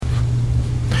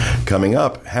Coming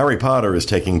up, Harry Potter is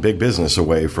taking big business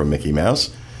away from Mickey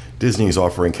Mouse. Disney's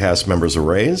offering cast members a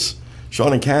raise.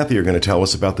 Shaun and Kathy are going to tell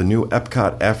us about the new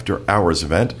Epcot After Hours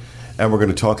event. And we're going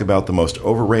to talk about the most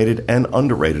overrated and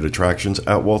underrated attractions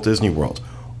at Walt Disney World.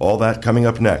 All that coming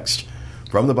up next.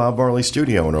 From the Bob Varley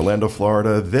Studio in Orlando,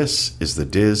 Florida, this is the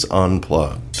Diz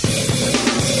Unplugged.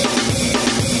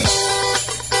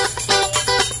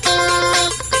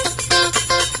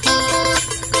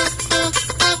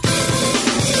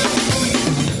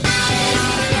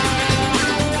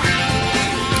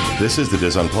 This is the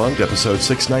Diz Unplugged, episode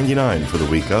 699 for the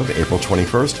week of April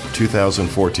 21st,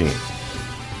 2014.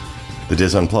 The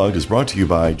Diz Unplugged is brought to you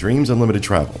by Dreams Unlimited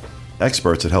Travel,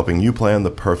 experts at helping you plan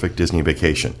the perfect Disney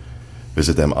vacation.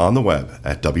 Visit them on the web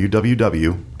at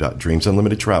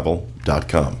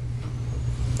www.dreamsunlimitedtravel.com.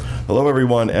 Hello,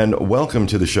 everyone, and welcome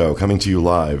to the show, coming to you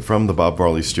live from the Bob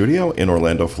Varley Studio in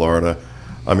Orlando, Florida.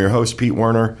 I'm your host, Pete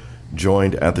Werner,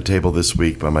 joined at the table this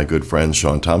week by my good friends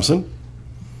Sean Thompson,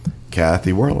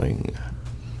 Kathy Whirling,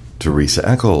 Teresa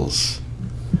Eccles,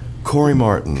 Corey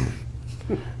Martin,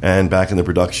 and back in the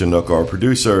production nook, our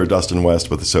producer, Dustin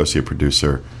West, with associate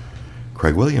producer,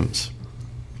 Craig Williams.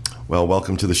 Well,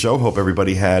 welcome to the show. Hope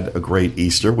everybody had a great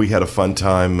Easter. We had a fun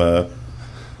time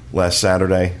last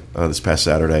Saturday. This past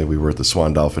Saturday, we were at the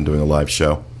Swan Dolphin doing a live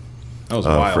show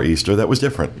for Easter. That was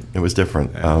different. It was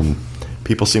different. Yeah.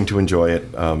 People seemed to enjoy it.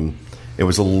 It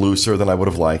was a little looser than I would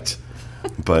have liked.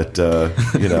 But,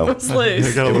 you know. It was loose.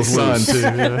 It got a little sun, too.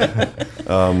 Yeah.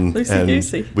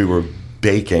 Loosey-goosey. We were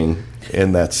baking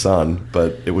in that sun,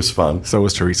 but it was fun. So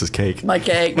was Teresa's cake. My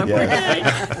cake. My poor cake.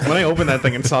 When I opened that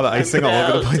thing and saw the icing all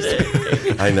over the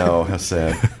place. I know. How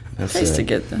sad. Tasted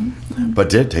good, though. But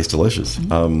did taste delicious.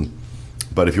 Mm-hmm.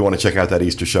 But if you want to check out that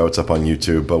Easter show, it's up on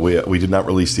YouTube. But we did not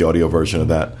release the audio version of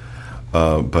that.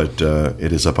 But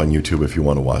it is up on YouTube if you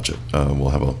want to watch it. We'll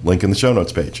have a link in the show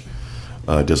notes page.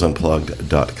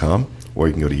 DizUnplugged.com, or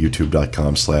you can go to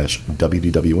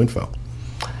youtube.com/WDWinfo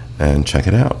and check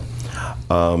it out.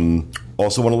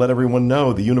 Also want to let everyone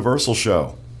know the Universal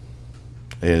show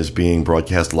is being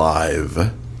broadcast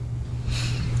live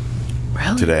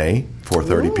today,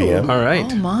 4:30 p.m. All right.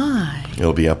 Oh, my.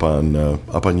 It'll be up on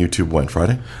YouTube when?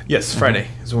 Friday? Yes, Friday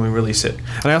is when we release it.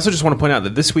 And I also just want to point out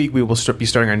that this week we will be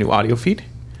starting our new audio feed.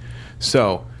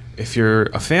 So if you're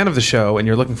a fan of the show and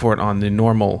you're looking for it on the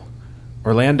normal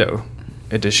Orlando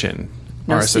edition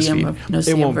RSS feed,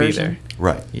 it won't be there.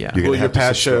 Right. Yeah. Will your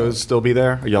past shows still be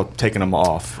there? Or y'all taking them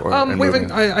off?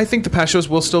 I think the past shows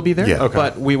will still be there, yeah. Okay.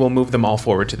 But we will move them all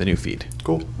forward to the new feed.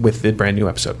 Cool. With the brand new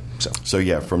episode. So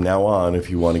yeah, from now on,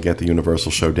 if you want to get the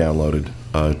Universal show downloaded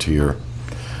to your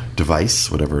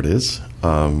device, whatever it is,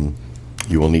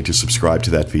 you will need to subscribe to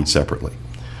that feed separately.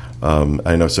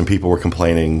 I know some people were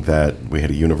complaining that we had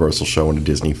a Universal show and a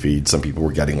Disney feed. Some people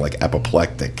were getting like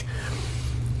apoplectic.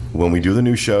 When we do the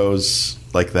new shows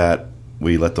like that,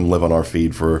 we let them live on our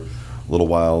feed for a little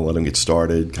while, let them get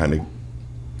started, kind of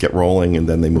get rolling, and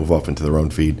then they move off into their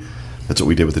own feed. That's what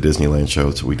we did with the Disneyland show.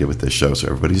 That's what we did with this show. So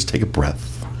everybody just take a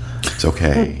breath. It's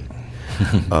okay.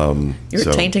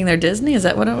 You're tainting their Disney? Is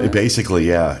that what it was? Basically,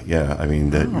 yeah. I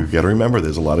mean, you've got to remember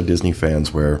there's a lot of Disney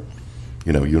fans where,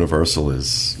 you know, Universal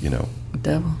is, you know,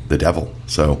 the devil.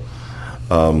 So,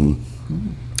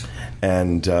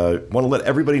 and want to let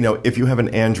everybody know, if you have an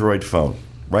Android phone,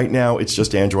 right now it's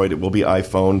just Android. It will be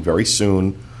iPhone very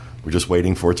soon. We're just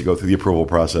waiting for it to go through the approval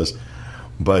process.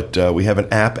 But we have an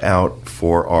app out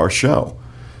for our show.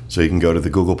 So you can go to the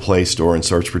Google Play Store and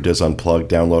search for Diz Unplugged,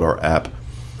 download our app,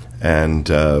 and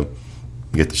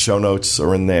get the show notes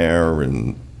are in there,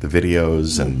 and the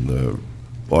videos, and the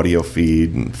audio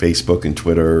feed, and Facebook and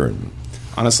Twitter, and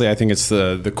honestly, I think it's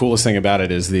the coolest thing about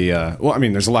it is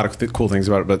there's a lot of cool things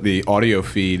about it, but the audio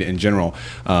feed in general,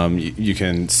 you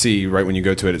can see right when you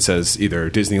go to it, it says either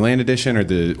Disneyland edition or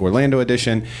the Orlando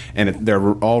edition, and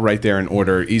they're all right there in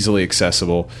order, easily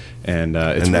accessible, and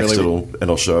it's and next really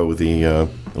it'll show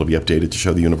it'll be updated to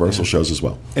show the Universal shows as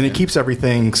well. And it keeps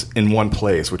everything in one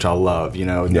place, which I love,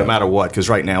 no matter what, because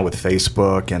right now with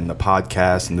Facebook and the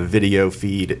podcast and the video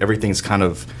feed, everything's kind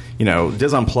of,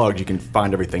 Diz Unplugged, you can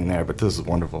find everything there, but this is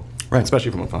wonderful, right?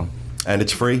 Especially from a phone. And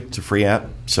it's free. It's a free app.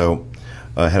 So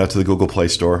head out to the Google Play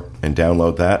Store and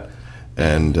download that.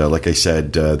 And like I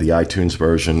said, the iTunes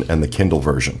version and the Kindle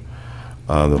version.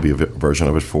 There'll be a version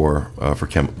of it for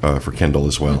Kindle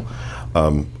as well.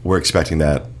 We're expecting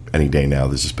that any day now.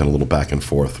 There's just been a little back and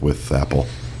forth with Apple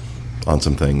on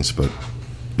some things, but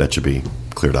that should be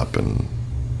cleared up and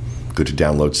good to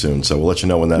download soon. So we'll let you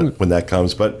know when that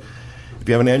comes. But if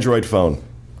you have an Android phone,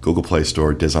 Google Play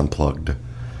Store, Diz Unplugged,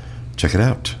 check it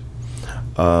out.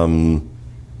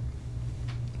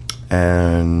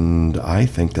 And I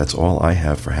think that's all I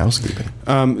have for housekeeping.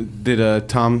 Did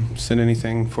Tom send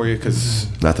anything for you?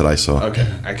 Not that I saw. Okay,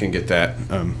 I can get that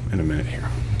in a minute here.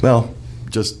 Well,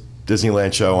 just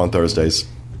Disneyland show on Thursdays.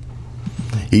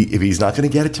 If he's not going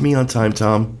to get it to me on time,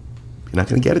 Tom, you're not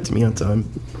going to get it to me on time.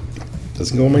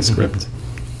 Doesn't go in my script.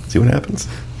 See what happens.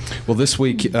 Well, this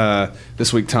week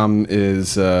Tom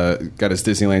is got his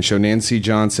Disneyland show. Nancy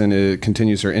Johnson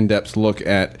continues her in-depth look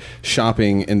at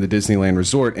shopping in the Disneyland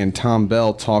Resort, and Tom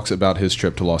Bell talks about his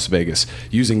trip to Las Vegas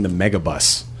using the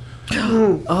Megabus.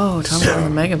 Oh, Tom's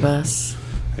on the Megabus.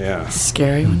 Yeah,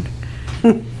 scary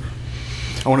one.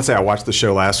 I want to say I watched the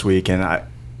show last week, and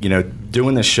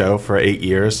doing this show for 8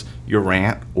 years, your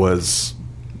rant was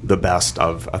the best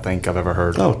I think I've ever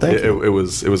heard. Oh, thank you. It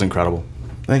was incredible.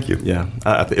 Thank you. Yeah,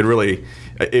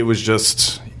 it was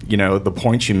just, the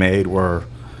points you made were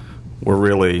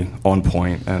really on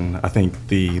point, and I think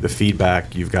the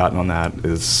feedback you've gotten on that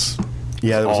is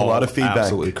there was a lot of feedback.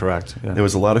 Absolutely correct. Yeah. There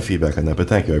was a lot of feedback on that, but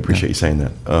thank you. I appreciate you saying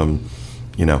that. I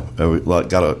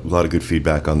got a lot of good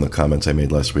feedback on the comments I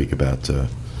made last week about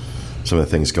some of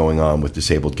the things going on with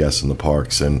disabled guests in the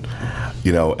parks, and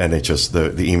and it just the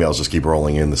emails just keep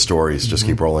rolling in, the stories just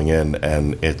keep rolling in,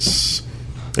 and it's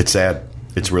sad.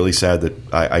 It's really sad that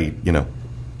I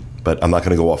but I'm not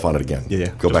going to go off on it again. Yeah.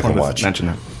 Go just back and watch. Mention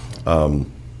it. But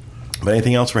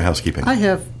anything else for housekeeping? I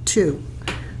have two.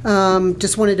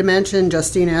 Just wanted to mention,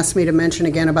 Justine asked me to mention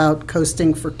again about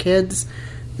Coasting for Kids.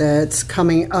 That's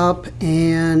coming up,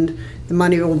 and the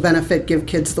money will benefit Give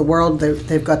Kids the World.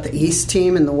 They've got the East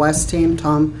team and the West team.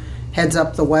 Tom heads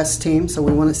up the West team, so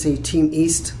we want to see Team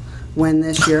East win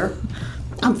this year.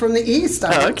 I'm from the East.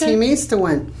 I want Team East to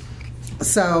win.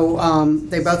 So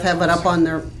they both have it up on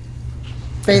their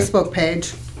Facebook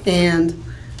page, and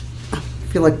I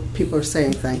feel like people are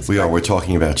saying things. We are. We're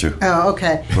talking about you. Oh,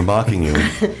 okay. We're mocking you.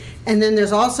 And then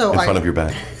there's also... in front of your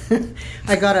back.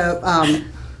 I got a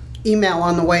email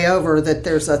on the way over that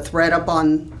there's a thread up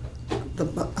on the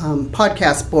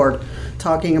podcast board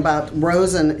talking about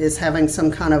Rosen is having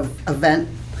some kind of event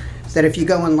that if you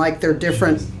go and like their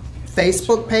different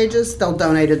Facebook pages, they'll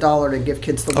donate $1 to Give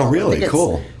Kids the World. Oh, really?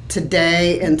 Cool.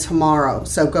 Today and tomorrow.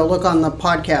 So go look on the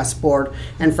podcast board,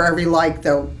 and for every like,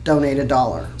 they'll donate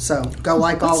 $1. So go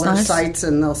like all their sites,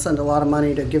 and they'll send a lot of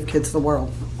money to Give Kids the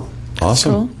World.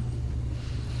 Awesome.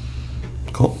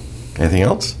 Cool. Anything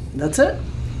else? That's it.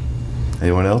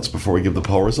 Anyone else before we give the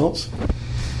poll results?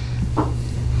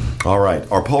 All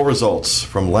right. Our poll results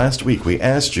from last week. We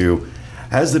asked you,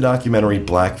 has the documentary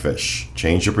Blackfish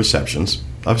changed your perceptions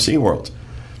of SeaWorld?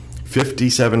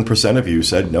 57% of you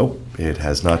said nope, it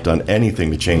has not done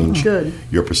anything to change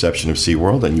your perception of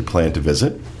SeaWorld, and you plan to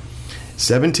visit.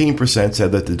 17%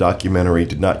 said that the documentary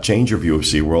did not change your view of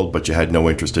SeaWorld, but you had no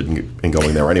interest in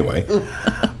going there anyway.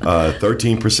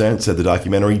 13% said the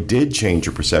documentary did change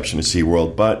your perception of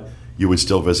SeaWorld, but you would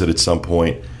still visit at some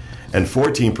point. And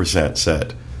 14%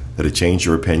 said that it changed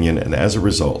your opinion, and as a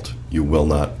result, you will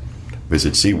not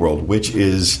visit SeaWorld, which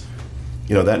is,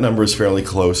 that number is fairly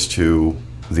close to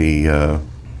the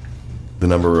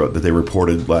number that they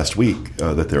reported last week,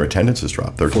 that their attendance has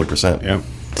dropped 13%. Yeah,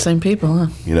 same people,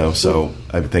 huh? So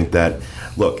I think that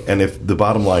look, and if the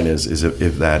bottom line is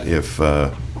if that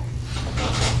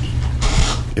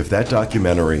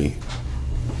documentary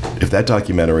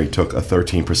took a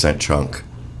 13% chunk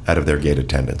out of their gate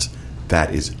attendance,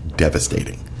 that is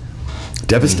devastating.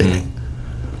 Devastating.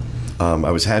 Mm-hmm.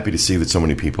 I was happy to see that so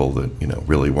many people that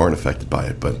really weren't affected by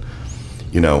it, but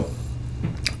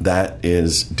that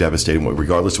is devastating.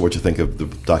 Regardless of what you think of the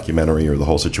documentary or the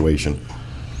whole situation,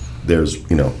 there's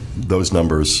those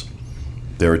numbers,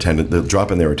 the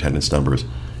drop in their attendance numbers.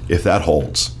 If that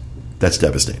holds, that's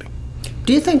devastating.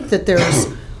 Do you think that there's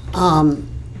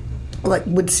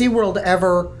would SeaWorld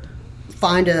ever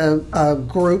find a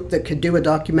group that could do a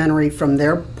documentary from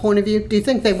their point of view? Do you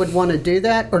think they would want to do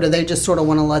that, or do they just sort of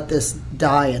want to let this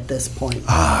die at this point?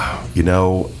 I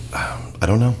don't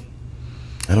know.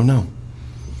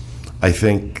 I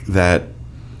think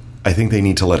they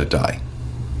need to let it die.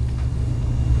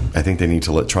 I think they need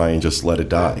to try and just let it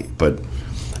die. But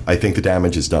I think the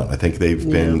damage is done. I think they've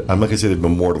been. I'm not going to say they've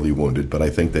been mortally wounded, but I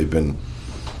think they've been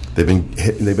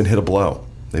hit a blow.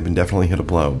 They've been definitely hit a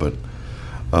blow. But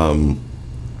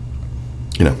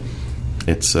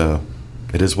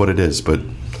it is what it is. But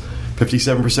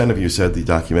 57% of you said the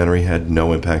documentary had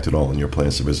no impact at all on your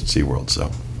plans to visit SeaWorld.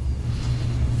 So.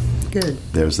 Good.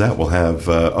 There's that. We'll have.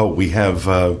 I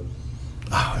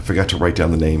forgot to write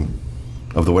down the name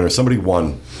of the winner. Somebody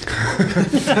won.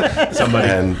 Somebody.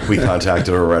 And we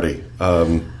contacted her already.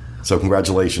 So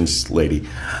congratulations, lady.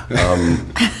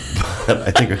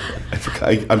 I think I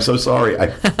forgot. I'm so sorry. I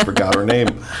forgot her name,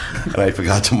 and I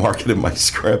forgot to mark it in my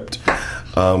script.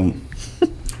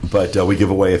 But we give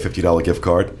away a $50 gift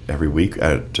card every week.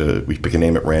 We pick a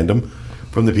name at random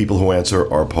from the people who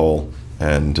answer our poll,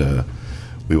 and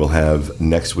we will have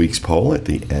next week's poll at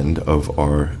the end of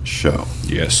our show.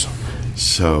 Yes.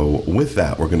 So with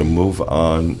that, we're going to move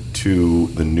on to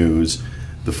the news.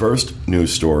 The first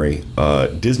news story,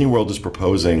 Disney World is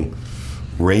proposing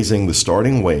raising the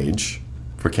starting wage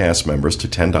for cast members to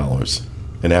 $10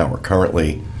 an hour.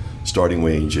 Currently, starting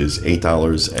wage is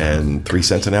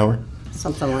 $8.03 an hour.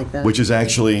 Something like that. Which is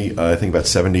actually, I think, about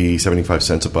 75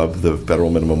 cents above the federal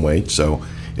minimum wage. So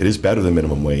it is better than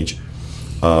minimum wage.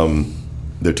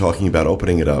 They're talking about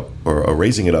opening it up or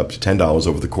raising it up to $10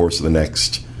 over the course of the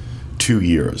next 2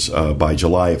 years by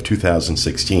July of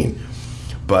 2016.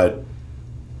 But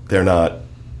they're not.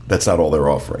 That's not all they're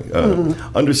offering.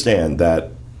 Understand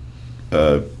that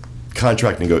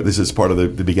this is part of the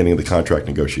beginning of the contract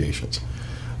negotiations,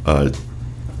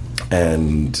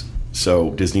 and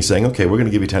so Disney's saying, okay, we're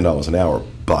going to give you $10 an hour,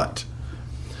 but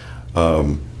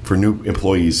for new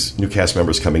employees, new cast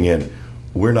members coming in,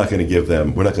 we're not going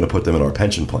to put them in our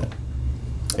pension plan.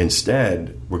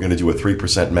 Instead, we're going to do a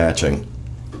 3% matching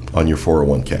on your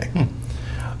 401k,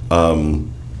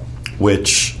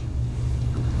 which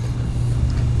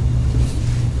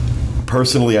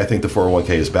personally, I think the 401k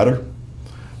is better,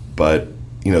 but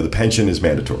the pension is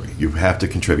mandatory. You have to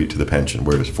contribute to the pension,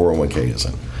 whereas 401k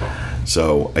isn't.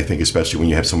 So I think especially when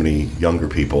you have so many younger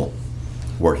people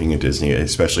working at Disney,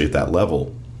 especially at that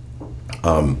level,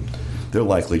 they're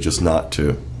likely just not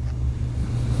to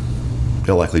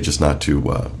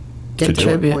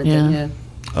contribute. Yeah.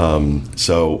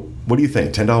 So what do you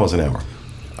think? $10 an hour.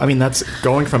 I mean, that's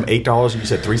going from $8. You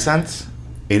said 3 cents.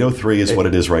 8.03 is what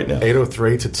it is right now.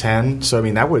 8.03 to 10. So I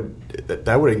mean, that would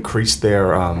increase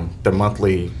their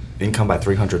monthly income by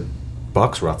 $300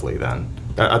 roughly. Then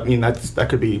I mean that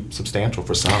could be substantial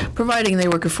for some. Providing they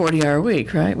work a 40-hour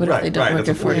week, right? What if they don't work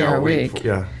a 40-hour week?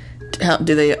 Yeah.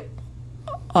 Do they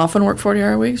often work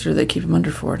 40-hour weeks, or do they keep them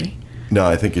under 40? No,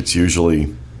 I think it's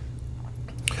usually.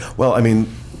 Well, I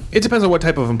mean, it depends on what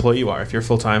type of employee you are. If you're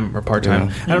full-time or part-time.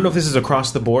 Yeah. I don't know if this is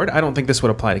across the board. I don't think this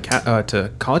would apply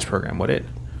to college program, would it?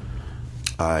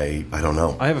 I don't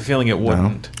know. I have a feeling it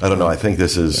wouldn't. I don't know. I think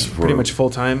this is for pretty much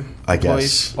full-time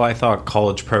employees. Guess. Well, I thought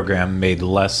college program made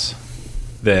less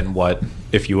than what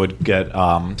if you would get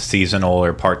seasonal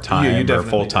or part-time or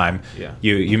full-time. Yeah.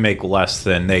 You make less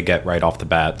than they get right off the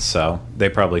bat. So they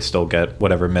probably still get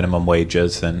whatever minimum wage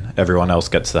is, and everyone else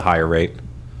gets the higher rate.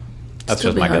 That's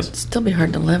just my guess. It'd still be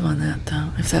hard to live on that, though,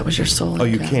 if that was your sole income. Oh,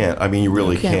 you can't. I mean, you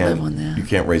really can't. Live on that. You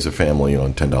can't raise a family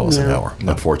on $10 an hour.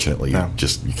 No. Unfortunately,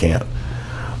 you can't.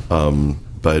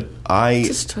 But it's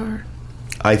a start.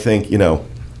 I think the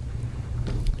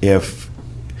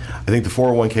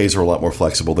 401ks are a lot more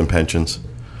flexible than pensions.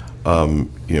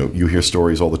 You hear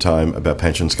stories all the time about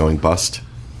pensions going bust,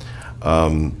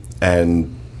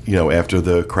 and after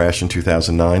the crash in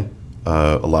 2009,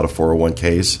 a lot of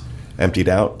 401ks emptied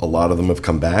out. A lot of them have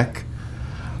come back,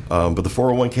 but the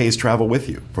 401ks travel with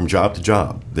you from job to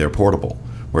job. They're portable,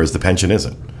 whereas the pension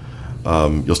isn't.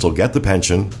 You'll still get the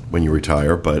pension when you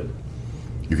retire, but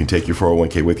you can take your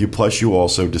 401k with you. Plus, you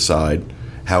also decide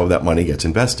how that money gets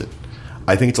invested.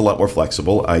 I think it's a lot more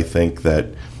flexible. I think that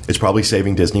it's probably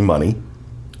saving Disney money,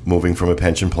 moving from a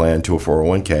pension plan to a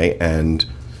 401k, and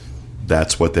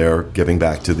that's what they're giving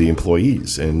back to the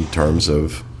employees in terms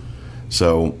of.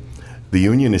 So the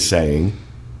union is saying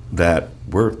that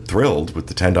we're thrilled with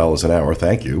the $10 an hour.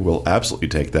 Thank you. We'll absolutely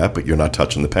take that, but you're not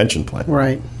touching the pension plan.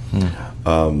 Right.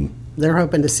 They're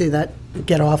hoping to see that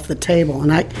get off the table.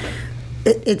 And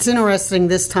it's interesting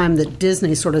this time that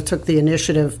Disney sort of took the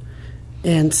initiative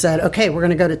and said, okay, we're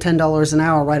going to go to $10 an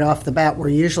hour right off the bat, where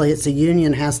usually it's a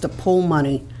union has to pull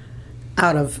money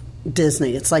out of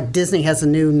Disney. It's like Disney has a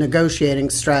new negotiating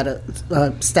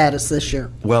status this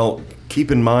year. Well, keep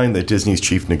in mind that Disney's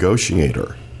chief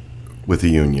negotiator with the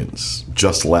unions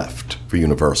just left for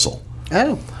Universal.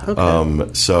 Oh,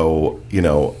 okay. So,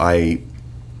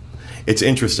 it's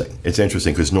interesting. It's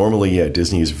interesting because normally,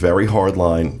 Disney is very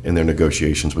hardline in their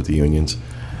negotiations with the unions.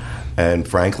 And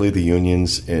frankly, the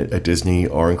unions at Disney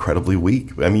are incredibly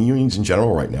weak. I mean, unions in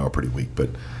general right now are pretty weak, but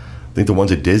I think the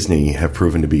ones at Disney have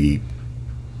proven to be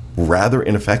rather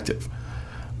ineffective.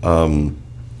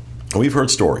 We've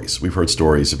heard stories. We've heard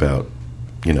stories about,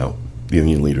 the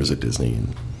union leaders at Disney.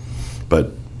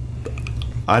 But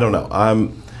I don't know.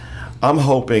 I'm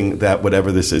hoping that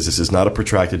whatever this is not a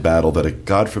protracted battle, that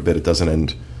God forbid it doesn't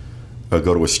end,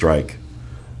 go to a strike,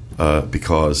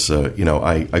 because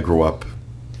I grew up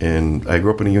in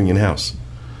a union house,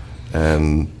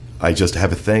 And I just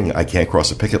have a thing. I can't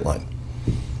cross a picket line.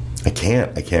 I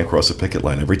can't cross a picket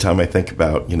line. Every time I think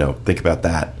about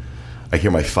that, I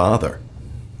hear my father.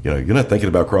 You're not thinking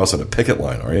about crossing a picket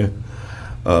line, are you?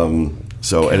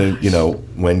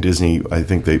 When Disney, I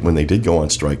think when they did go on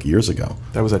strike years ago.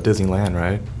 That was at Disneyland,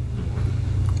 right?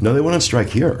 No, they went on strike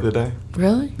here. Did they?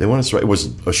 Really? They went on strike. It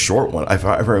was a short one, if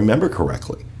I remember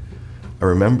correctly.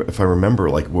 If I remember,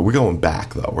 we're going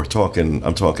back though.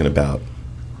 I'm talking about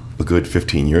a good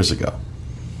 15 years ago.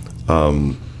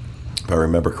 If I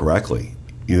remember correctly,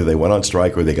 either they went on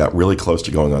strike or they got really close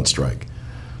to going on strike.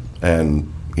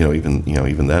 And even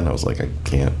then, I was like, I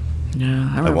can't.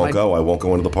 Yeah, I won't go. I won't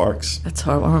go into the parks. That's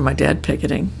horrible. I remember my dad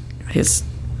picketing. His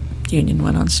union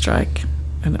went on strike,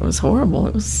 and it was horrible.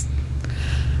 It was,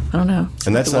 I don't know.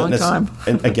 And that's a long time.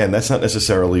 And again, that's not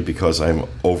necessarily because I'm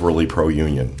overly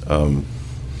pro-union.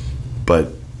 But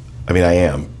I mean, I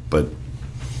am. But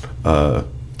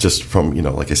just from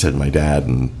like I said, my dad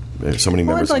and so many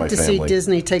members of my family. I'd like to see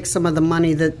Disney take some of the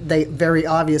money that they very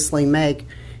obviously make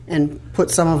and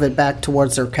put some of it back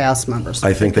towards their cast members.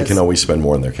 I think they can always spend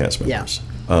more on their cast members.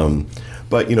 Yeah.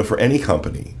 But for any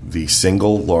company, the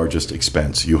single largest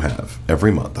expense you have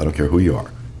every month, I don't care who you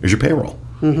are, is your payroll.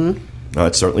 Mm-hmm.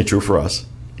 It's certainly true for us.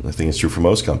 I think it's true for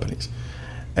most companies.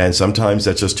 And sometimes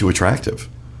that's just too attractive.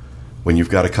 When you've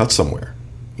got to cut somewhere,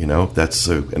 that's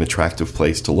an attractive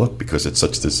place to look because it's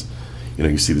such this,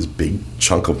 you see this big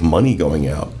chunk of money going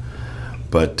out.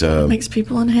 But it makes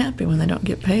people unhappy when they don't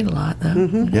get paid a lot, though.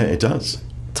 Mm-hmm. Yeah, it does.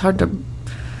 It's hard to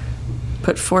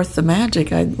put forth the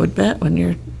magic, I would bet, when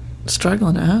you're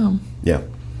struggling at home. Yeah.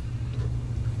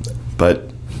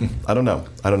 But I don't know.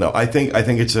 I think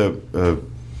it's on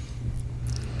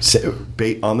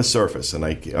the surface, and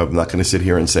I'm not going to sit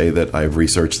here and say that I've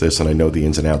researched this and I know the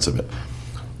ins and outs of it.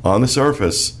 On the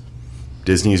surface,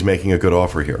 Disney is making a good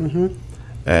offer here. Mm-hmm.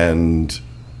 And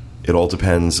it all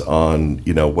depends on,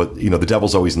 the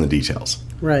devil's always in the details.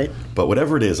 Right. But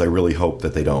whatever it is, I really hope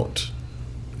that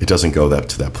it doesn't go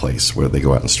to that place where they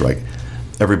go out and strike.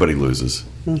 Everybody loses.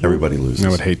 Mm-hmm. Everybody loses. I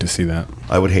would hate to see that.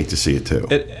 I would hate to see it too.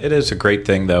 It is a great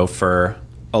thing, though, for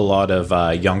a lot of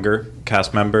younger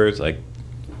cast members,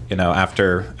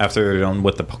 after they're done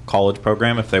with the college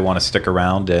program, if they want to stick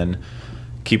around and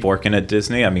keep working at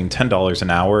Disney. I mean, $10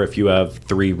 an hour, if you have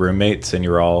 3 roommates and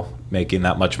you're all making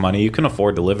that much money, you can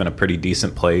afford to live in a pretty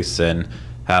decent place and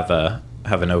have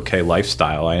an okay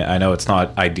lifestyle. I know it's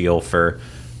not ideal for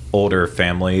older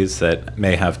families that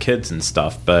may have kids and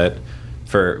stuff, but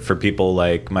for people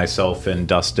like myself and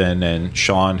Dustin and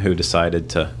Shaun who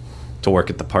decided to work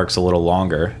at the parks a little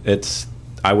longer,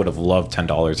 I would have loved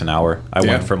 $10 an hour. I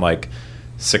went from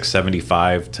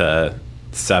 $6.75 to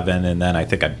 $7, and then I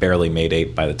think I barely made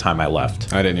 $8 by the time I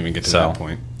left. I didn't even get to that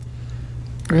point.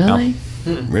 Really?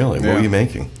 No. Really? What were you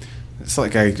making? It's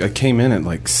like I came in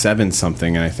at 7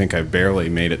 something, and I think I barely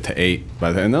made it to 8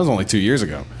 and that was only 2 years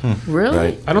ago. Really?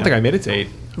 Right. I don't think I made it to 8.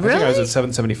 Really? I think I was at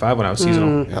 $7.75 when I was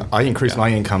seasonal. Yeah, I increased my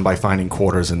income by finding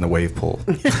quarters in the wave pool.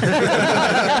 That's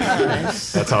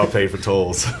how I paid for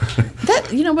tolls.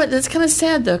 That's kind of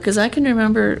sad though, because I can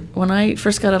remember when I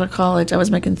first got out of college, I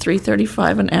was making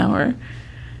 $3.35 an hour.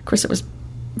 Of course, it was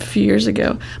a few years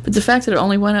ago, but the fact that it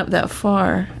only went up that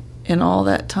far in all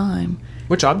that time.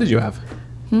 What job did you have?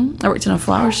 I worked in a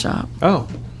flower shop. Oh.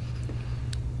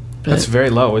 But that's very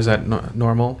low. Is that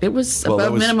normal? It was that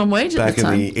above was minimum wage at the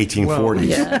time. Back in the 1840s.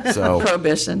 Yeah. So.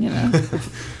 Prohibition,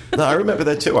 No, I remember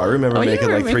that too. I remember making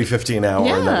 $3.50 an hour,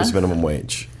 and that was minimum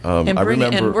wage. And I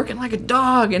remember and working like a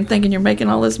dog and thinking you're making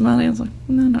all this money. I was like,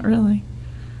 no, not really.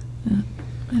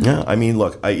 Yeah, I mean,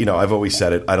 look, I've always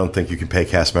said it. I don't think you can pay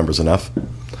cast members enough.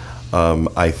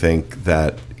 I think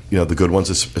that the good ones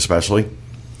especially.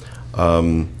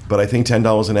 But I think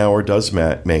 $10 an hour does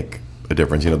make a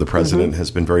difference. The president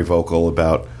has been very vocal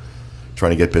about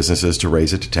trying to get businesses to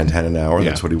raise it to $10 an hour. Yeah.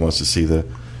 That's what he wants to see the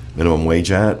minimum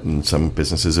wage at, and some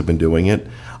businesses have been doing it.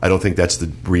 I don't think that's the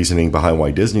reasoning behind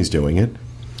why Disney's doing it.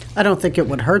 I don't think it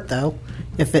would hurt, though,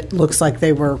 if it looks like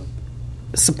they were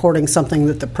supporting something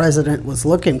that the president was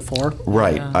looking for.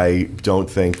 Right. Yeah. I don't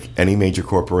think any major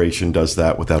corporation does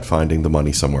that without finding the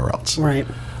money somewhere else. Right.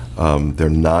 They're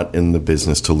not in the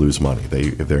business to lose money.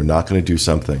 They're not going to do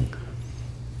something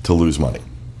to lose money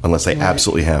unless they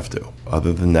absolutely have to.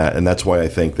 Other than that, and that's why I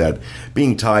think that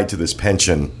being tied to this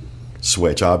pension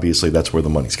switch, obviously that's where the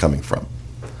money's coming from.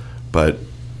 But,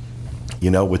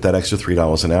 with that extra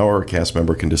 $3 an hour, a cast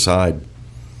member can decide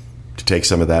to take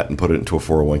some of that and put it into a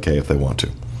 401k if they want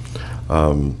to.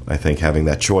 I think having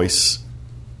that choice,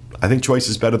 choice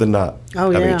is better than not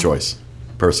having a choice,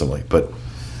 personally. But,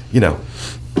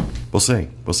 we'll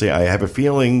see. I have a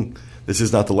feeling this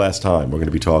is not the last time we're going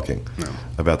to be talking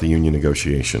about the union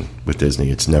negotiation with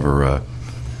Disney. It's never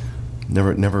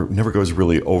goes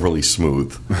really overly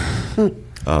smooth.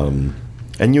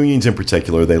 And unions in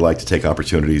particular, they like to take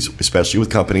opportunities, especially with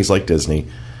companies like Disney.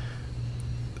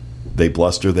 They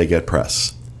bluster, they get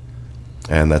press.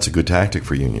 And that's a good tactic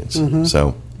for unions.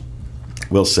 So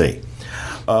we'll see.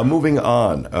 Moving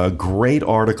on, a great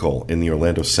article in the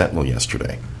Orlando Sentinel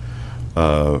yesterday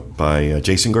by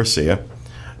Jason Garcia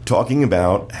talking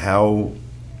about how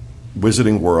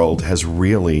Wizarding World has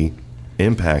really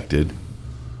impacted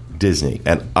Disney.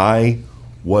 And I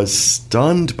was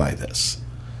stunned by this.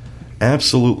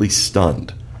 Absolutely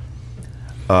stunned.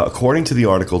 According to the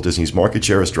article, Disney's market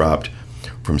share has dropped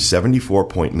from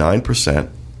 74.9%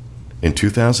 in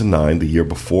 2009, the year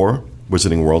before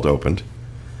Wizarding World opened,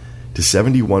 to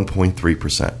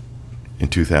 71.3% in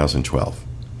 2012.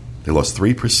 They lost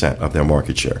 3% of their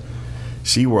market share.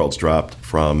 SeaWorld's dropped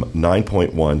from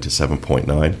 9.1 to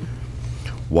 7.9,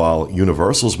 while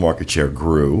Universal's market share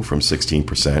grew from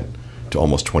 16% to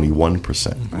almost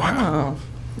 21%. Wow.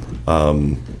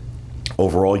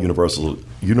 Overall,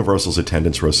 Universal's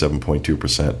attendance rose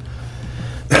 7.2%.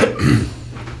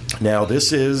 Now,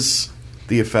 this is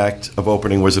the effect of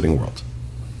opening Wizarding World.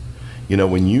 You know,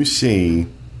 when you see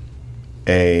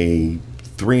a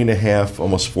 3.5%,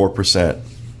 almost 4%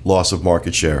 loss of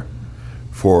market share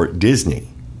for Disney,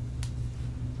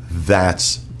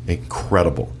 that's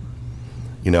incredible.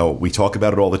 You know, we talk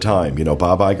about it all the time. You know,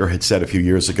 Bob Iger had said a few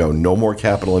years ago, no more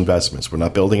capital investments. We're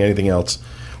not building anything else.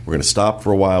 We're going to stop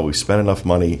for a while. We've spent enough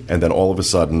money, and then all of a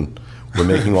sudden, we're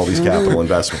making all these capital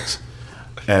investments.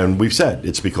 And we've said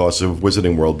it's because of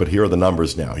Wizarding World, but here are the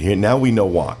numbers now. Now we know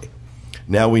why.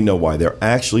 Now we know why. They're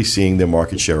actually seeing their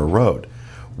market share erode,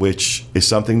 which is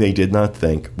something they did not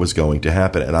think was going to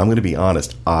happen. And I'm going to be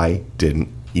honest, I didn't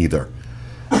either.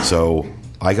 So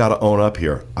I got to own up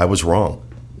here. I was wrong.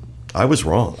 I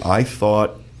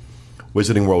thought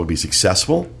Wizarding World would be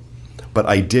successful, but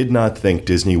I did not think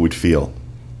Disney would feel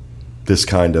this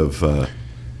kind of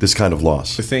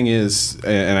loss. The thing is,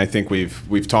 and I think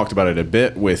we've talked about it a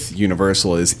bit with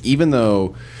Universal, is even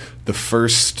though the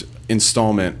first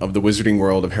installment of the Wizarding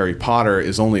World of Harry Potter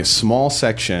is only a small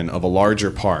section of a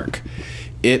larger park,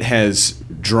 it has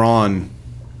drawn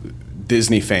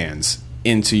Disney fans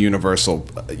into Universal.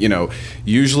 You know,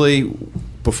 usually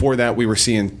before that we were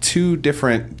seeing two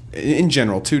different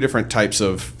types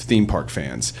of theme park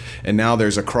fans, and now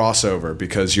there's a crossover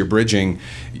because you're bridging.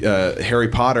 Harry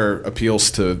Potter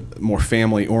appeals to more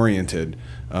family oriented,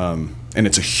 and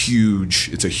it's a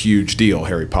huge deal,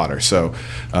 Harry Potter. So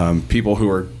people who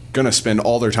are going to spend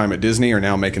all their time at Disney are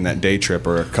now making that day trip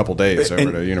or a couple days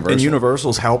over to Universal. And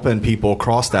Universal's helping people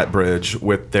cross that bridge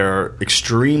with their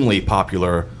extremely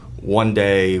popular 1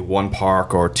 day, 1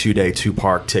 park, or 2 day, 2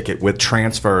 park ticket with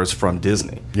transfers from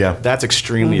Disney. Yeah, that's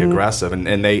extremely aggressive,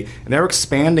 and they're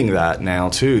expanding that now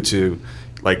too. To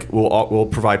like, we'll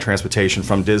provide transportation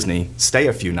from Disney, stay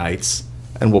a few nights,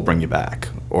 and we'll bring you back,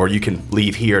 or you can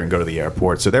leave here and go to the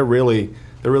airport. So they're really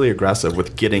aggressive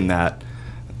with getting that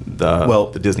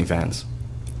the Disney fans.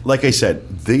 Like I said,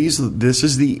 this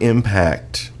is the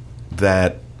impact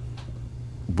that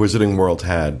Wizarding World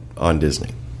had on Disney.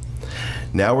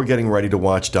 Now we're getting ready to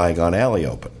watch Diagon Alley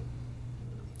open.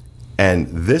 And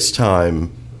this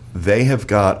time, they have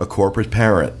got a corporate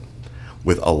parent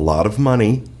with a lot of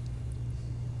money,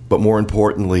 but more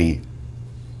importantly,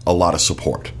 a lot of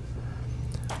support.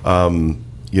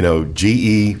 You know,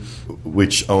 GE,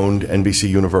 which owned NBC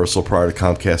Universal prior to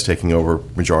Comcast taking over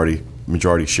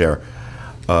majority share,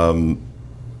 you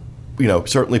know,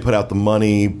 certainly put out the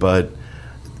money, but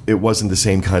it wasn't the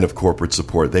same kind of corporate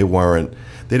support. They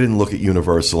didn't look at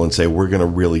Universal and say, we're going to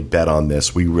really bet on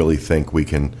this. We really think we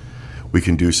can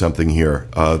do something here.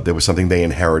 There was something they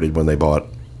inherited when they bought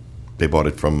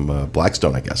it from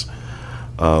Blackstone, I guess,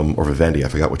 or Vivendi. I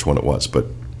forgot which one it was. But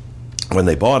when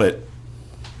they bought it,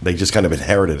 they just kind of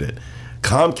inherited it.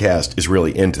 Comcast is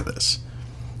really into this.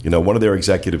 You know, one of their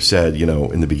executives said, you know,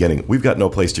 in the beginning, we've got no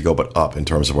place to go but up in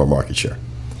terms of our market share.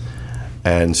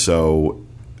 And so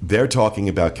they're talking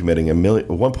about committing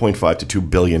 $1.5 to $2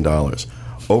 billion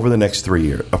over the next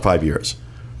 5 years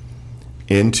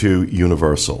into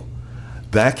Universal.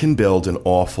 That can build an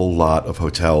awful lot of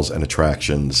hotels and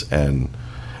attractions, and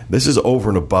this is over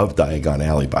and above Diagon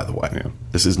Alley, by the way. Yeah.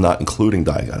 This is not including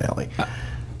Diagon Alley.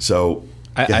 So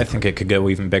I think it could go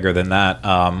even bigger than that.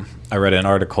 I read an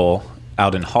article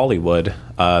out in Hollywood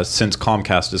since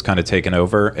Comcast has kind of taken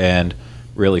over and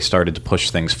really started to push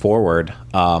things forward.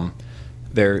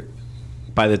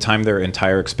 by the time their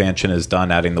entire expansion is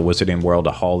done, adding the Wizarding World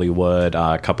to Hollywood,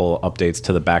 a couple updates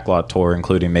to the backlot tour,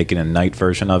 including making a night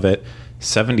version of it,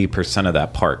 70% of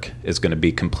that park is going to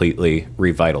be completely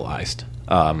revitalized.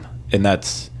 And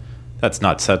that's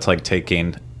nuts. That's like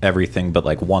taking everything but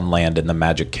like one land in the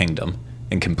Magic Kingdom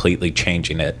and completely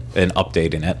changing it and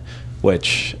updating it,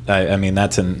 which, I mean,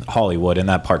 that's in Hollywood, and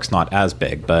that park's not as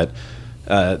big. But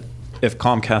if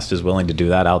Comcast is willing to do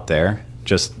that out there,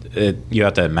 you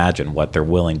have to imagine what they're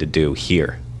willing to do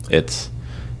here. It's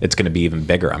going to be even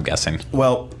bigger, I'm guessing.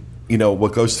 Well, you know,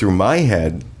 what goes through my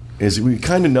head is we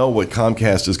kind of know what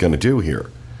Comcast is going to do here.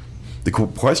 The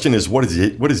question is, what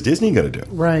is Disney going to do?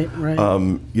 Right.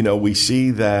 You know, we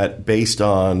see that based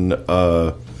on,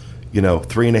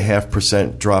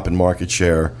 3.5% drop in market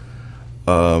share,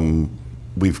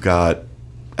 we've got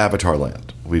Avatar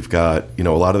Land. We've got, a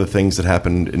lot of the things that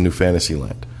happened in New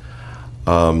Fantasyland.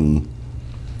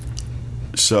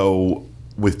 So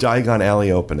with Diagon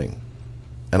Alley opening,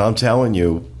 and I'm telling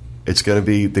you, they're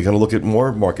going to look at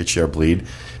more market share bleed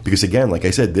because, again, like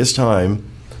I said, this time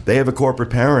they have a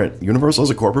corporate parent. Universal is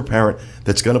a corporate parent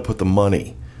that's going to put the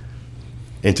money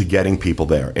into getting people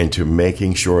there, into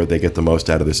making sure they get the most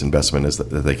out of this investment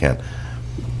that they can.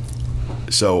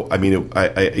 So, I mean,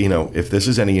 if this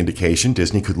is any indication,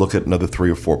 Disney could look at another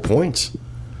 3 or 4 points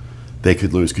they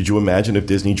could lose. Could you imagine if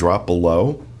Disney dropped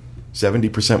below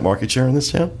 70% market share in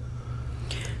this town?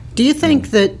 Do you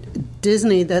think that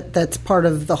Disney, that's part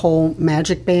of the whole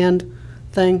Magic Band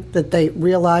thing, that they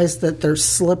realize that they're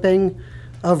slipping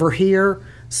over here?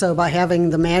 So by having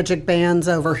the Magic Bands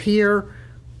over here,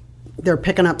 they're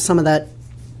picking up some of that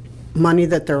money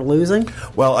that they're losing?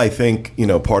 Well, I think,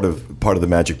 part of the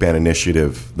Magic Band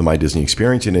initiative, the My Disney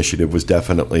Experience initiative, was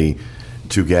definitely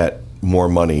to get more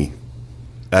money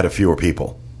out of fewer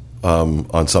people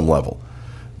on some level.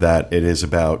 That it is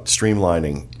about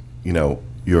streamlining,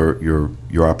 your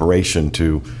operation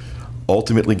to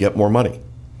ultimately get more money.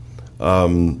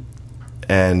 And,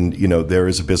 there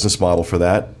is a business model for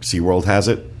that. SeaWorld has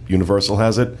it. Universal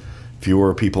has it.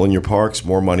 Fewer people in your parks,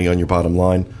 more money on your bottom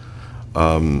line.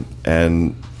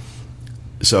 And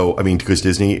so, I mean, because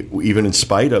Disney, even in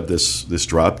spite of this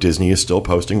drop, Disney is still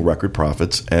posting record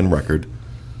profits and record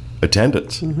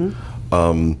attendance.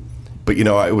 Mm-hmm. But,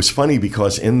 it was funny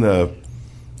because in the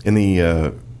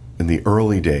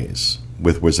early days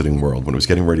with Wizarding World, when it was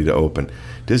getting ready to open,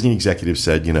 Disney executives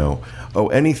said,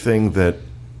 anything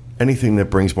that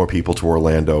brings more people to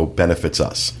Orlando benefits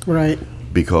us. Right.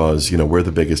 Because, we're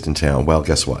the biggest in town. Well,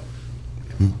 guess what?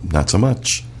 Not so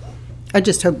much. I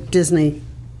just hope Disney,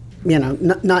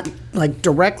 not like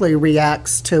directly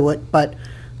reacts to it, but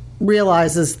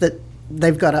realizes that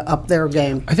they've got to up their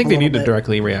game. I think they need to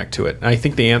directly react to it. I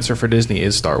think the answer for Disney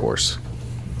is Star Wars.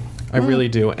 I really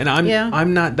do. And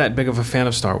I'm not that big of a fan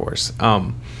of Star Wars.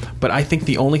 But I think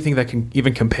the only thing that can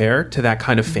even compare to that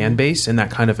kind of fan base and that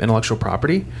kind of intellectual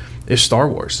property is Star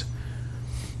Wars.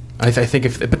 I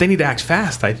think but they need to act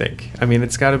fast, I think. I mean,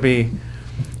 it's got to be...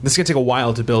 This is going to take a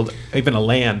while to build even a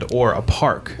land or a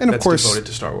park and that's devoted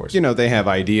to Star Wars. They have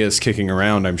ideas kicking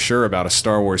around, I'm sure, about a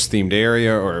Star Wars themed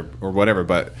area or whatever,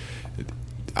 but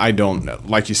I don't,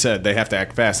 like you said, they have to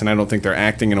act fast, and I don't think they're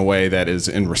acting in a way that is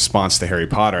in response to Harry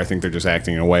Potter. I think they're just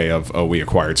acting in a way of, we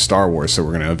acquired Star Wars, so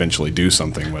we're going to eventually do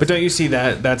something with it. But don't you see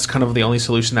that that's kind of the only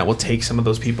solution that will take some of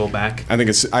those people back?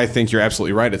 I think you're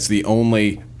absolutely right. It's the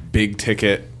only big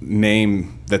ticket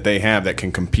name that they have that can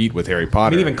compete with Harry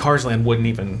Potter. I mean, even Cars Land wouldn't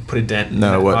even put a dent in the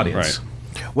audience.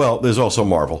 Right. Well, there's also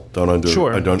Marvel. Don't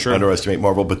underestimate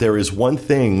Marvel. But there is one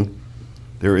thing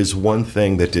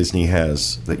that Disney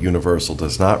has that Universal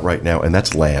does not right now, and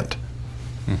that's land.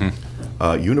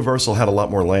 Mm-hmm. Universal had a lot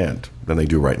more land than they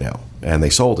do right now, and they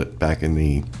sold it back in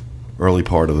the early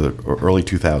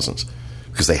 2000s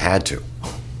because they had to.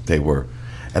 They were.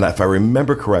 And if I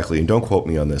remember correctly, and don't quote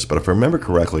me on this, but if I remember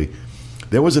correctly,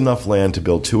 there was enough land to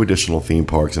build 2 additional theme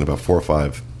parks and about 4 or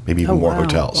 5, maybe even more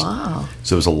hotels. Wow.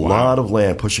 So there's a lot of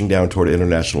land pushing down toward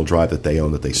International Drive that they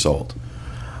own that they sold.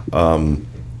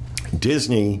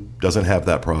 Disney doesn't have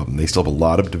that problem. They still have a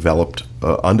lot of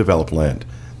undeveloped land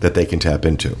that they can tap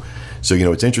into. So,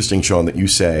 it's interesting, Shaun, that you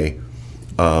say,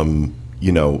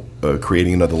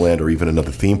 creating another land or even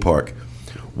another theme park.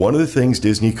 One of the things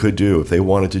Disney could do if they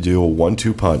wanted to do a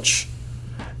 1-2 punch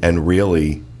and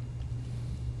really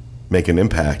make an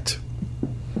impact,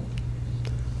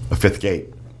 a fifth gate,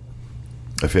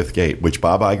 which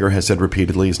Bob Iger has said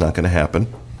repeatedly is not going to happen.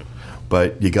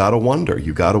 But you got to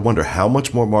wonder how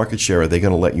much more market share are they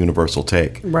going to let Universal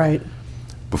take? Right.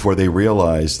 Before they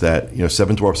realize that,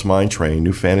 Seven Dwarfs Mine Train,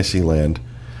 New Fantasyland,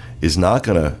 is not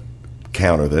going to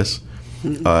counter this.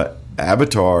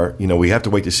 Avatar, we have to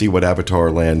wait to see what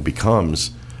Avatar Land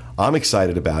becomes. I'm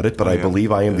excited about it, but I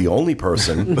believe I am the only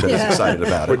person that is excited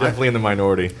about it. We're definitely in the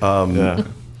minority.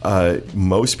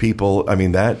 Most people,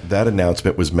 that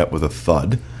announcement was met with a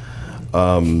thud.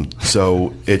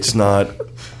 So it's not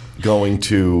going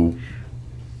to.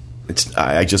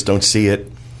 I just don't see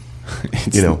it.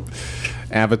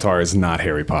 Avatar is not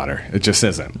Harry Potter. It just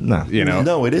isn't. No,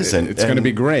 no, it isn't. It's going to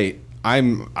be great.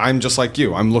 I'm just like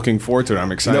you. I'm looking forward to it.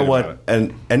 I'm excited. You know what? About it.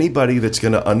 And anybody that's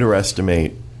going to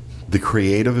underestimate the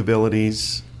creative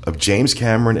abilities of James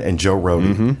Cameron and Joe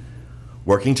Rohde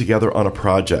working together on a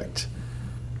project.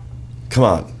 Come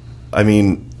on.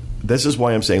 This is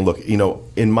why I'm saying, look,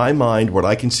 in my mind, what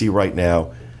I can see right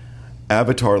now,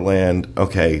 Avatar Land,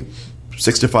 okay,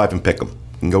 6 to 5 and pick them.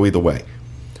 You can go either way.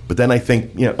 But then I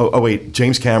think, wait,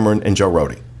 James Cameron and Joe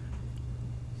Rohde.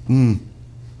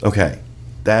 Okay,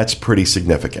 that's pretty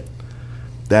significant.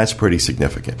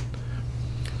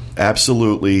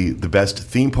 Absolutely the best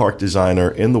theme park designer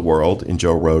in the world in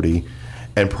Joe Rohde,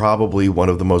 and probably one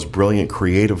of the most brilliant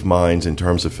creative minds in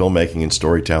terms of filmmaking and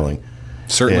storytelling.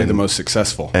 Certainly the most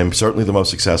successful. And certainly the most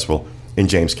successful in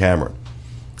James Cameron.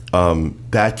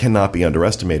 That cannot be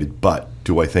underestimated, but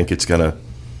do I think it's going to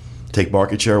take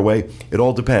market share away? It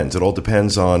all depends. It all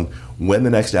depends on when the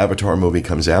next Avatar movie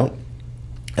comes out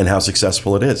and how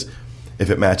successful it is. If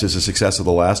it matches the success of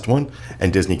the last one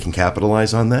and Disney can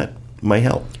capitalize on that, it might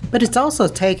help. But it's also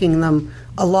taking them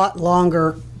a lot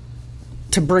longer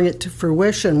to bring it to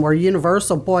fruition, where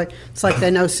Universal, boy, it's like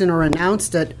they no sooner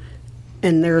announced it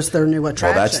and there's their new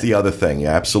attraction. Well, that's the other thing.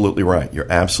 You're absolutely right.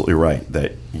 You're absolutely right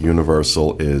that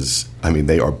Universal is,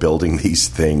 they are building these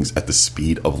things at the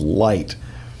speed of light.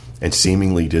 And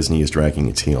seemingly Disney is dragging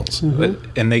its heels.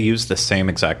 And they use the same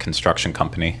exact construction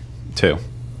company, too.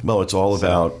 Well, it's all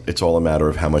a matter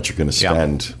of how much you're going to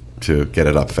spend to get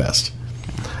it up fast.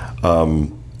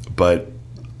 But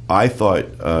I thought,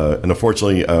 and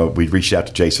unfortunately, we reached out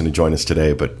to Jason to join us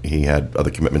today, but he had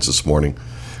other commitments this morning.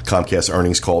 Comcast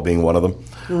earnings call being one of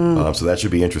them. So that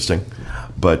should be interesting.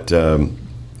 But,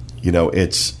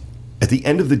 it's at the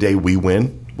end of the day, we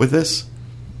win with this.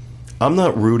 I'm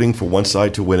not rooting for one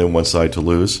side to win and one side to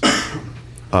lose.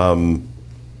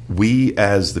 We,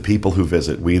 as the people who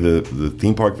visit, we, the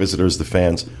theme park visitors, the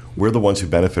fans, we're the ones who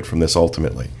benefit from this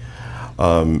ultimately.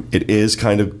 It is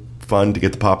kind of fun to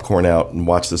get the popcorn out and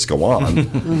watch this go on,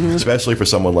 especially for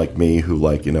someone like me who,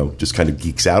 just kind of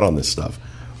geeks out on this stuff.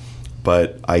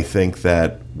 But I think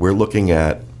that we're looking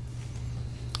at,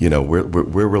 we're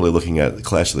really looking at the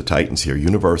Clash of the Titans here.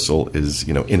 Universal is,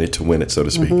 in it to win it, so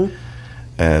to speak.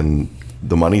 And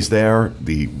the money's there.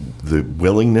 The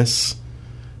willingness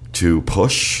to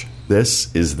push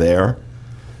this is there.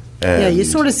 And you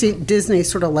sort of see Disney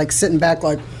sort of like sitting back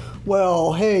like,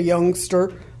 well, hey,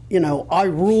 youngster, I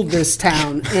ruled this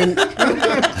town. And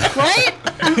right?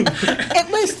 At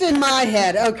least in my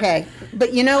head, okay. But,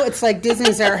 it's like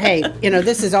Disney's there, hey,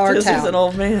 this is our town. This is an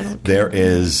old man. There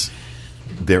is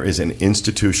an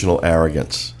institutional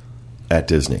arrogance at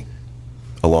Disney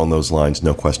along those lines,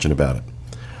 no question about it.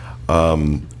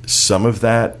 Some of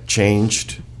that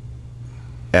changed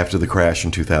after the crash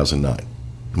in 2009,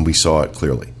 and we saw it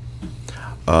clearly.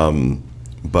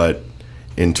 But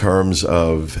in terms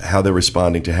of how they're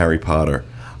responding to Harry Potter,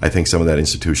 I think some of that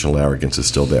institutional arrogance is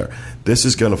still there. This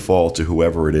is going to fall to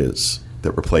whoever it is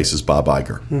that replaces Bob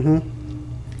Iger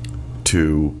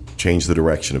to change the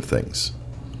direction of things.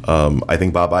 I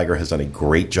think Bob Iger has done a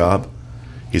great job.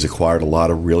 He's acquired a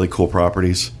lot of really cool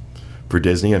properties for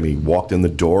Disney. He walked in the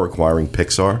door acquiring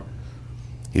Pixar.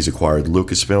 He's acquired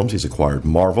Lucasfilms. He's acquired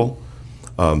Marvel.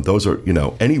 Those are,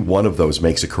 any one of those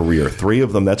makes a career. 3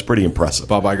 of them, that's pretty impressive.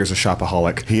 Bob Iger's a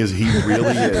shopaholic. He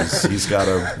really is. He's got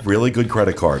a really good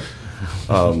credit card.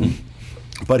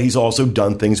 But he's also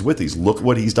done things with these. Look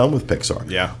what he's done with Pixar.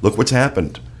 Yeah. Look what's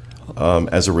happened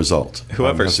as a result.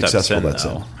 Whoever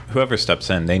steps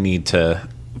in, they need to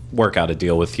work out a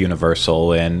deal with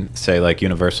Universal and say,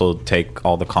 Universal take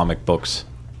all the comic books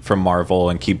from Marvel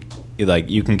and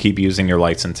you can keep using your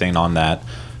licensing on that.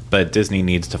 But Disney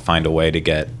needs to find a way to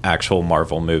get actual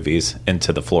Marvel movies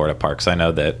into the Florida parks. I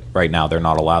know that right now they're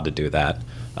not allowed to do that.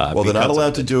 Well, they're not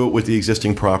allowed to do it with the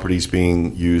existing properties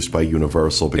being used by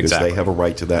Universal because they have a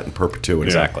right to that in perpetuity.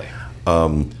 Exactly.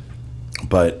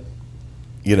 But,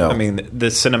 the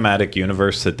cinematic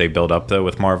universe that they build up, though,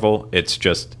 with Marvel, it's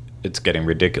getting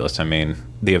ridiculous.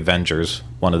 The Avengers,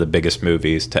 one of the biggest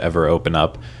movies to ever open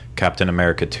up. Captain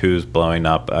America 2's blowing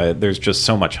up. There's just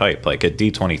so much hype. Like at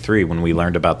D23, when we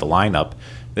learned about the lineup,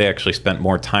 they actually spent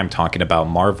more time talking about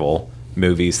Marvel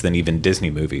movies than even Disney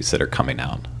movies that are coming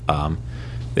out.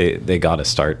 they got to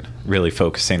start really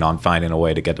focusing on finding a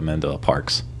way to get them into the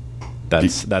parks.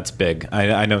 That's big.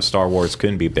 I know Star Wars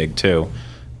can be big too,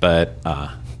 but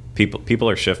people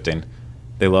are shifting.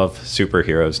 They love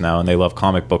superheroes now, and they love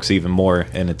comic books even more.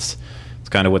 And it's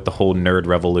kind of with the whole nerd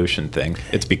revolution thing.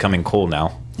 It's becoming cool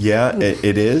now. Yeah,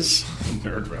 it is.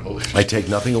 Nerd revolution. I take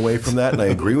nothing away from that, and I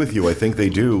agree with you. I think they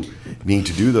do need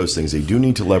to do those things. They do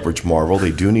need to leverage Marvel.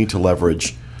 They do need to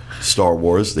leverage Star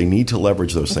Wars. They need to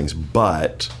leverage those things.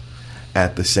 But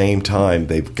at the same time,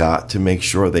 they've got to make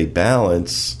sure they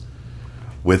balance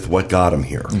with what got them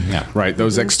here. Yeah. Right.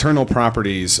 Those external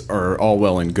properties are all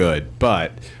well and good,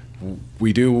 but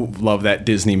we do love that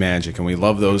Disney magic, and we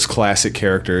love those classic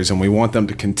characters, and we want them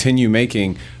to continue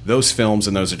making those films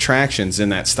and those attractions in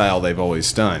that style they've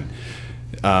always done.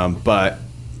 But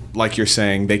like you're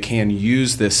saying, they can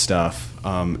use this stuff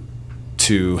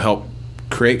to help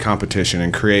create competition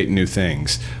and create new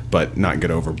things, but not get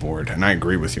overboard. And I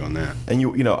agree with you on that. And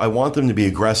you know, I want them to be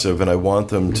aggressive, and I want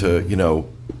them to,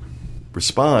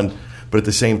 respond. But at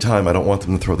the same time, I don't want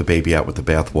them to throw the baby out with the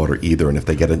bathwater either. And if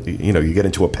they you get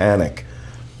into a panic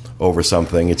over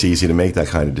something, it's easy to make that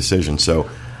kind of decision. So,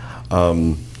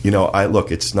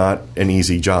 it's not an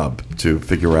easy job to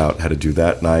figure out how to do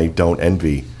that, and I don't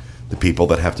envy the people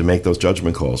that have to make those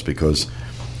judgment calls because,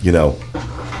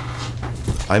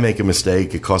 I make a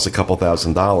mistake, it costs a couple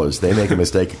 $1,000. They make a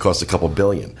mistake, it costs a couple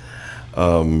billion.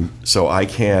 So I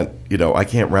can't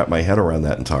wrap my head around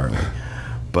that entirely.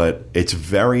 But it's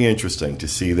very interesting to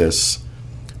see this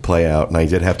play out. And I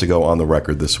did have to go on the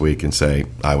record this week and say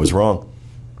I was wrong.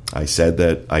 I said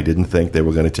that I didn't think they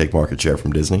were going to take market share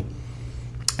from Disney.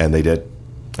 And they did.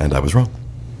 And I was wrong.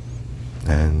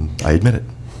 And I admit it.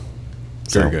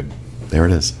 Very good. There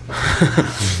it is.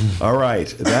 All right.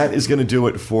 That is going to do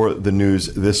it for the news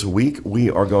this week. We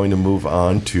are going to move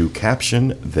on to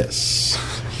Caption This.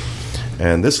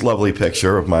 And this lovely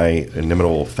picture of my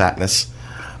inimitable fatness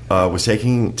was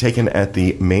taken at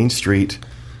the Main Street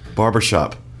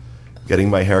barbershop, getting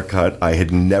my hair cut. I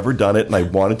had never done it, and I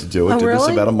wanted to do it. Did this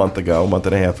about a month and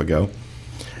a half ago.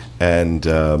 And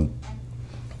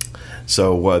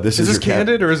so this is this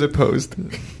candid or is it posed?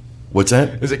 What's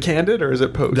that? Is it candid or is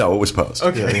it posed? No, it was posed.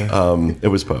 Okay. It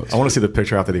was posed. I want to see the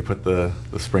picture after they put the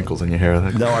sprinkles in your hair.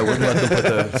 No, I wouldn't let them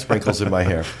put the sprinkles in my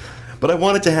hair. But I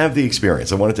wanted to have the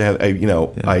experience. I wanted to have,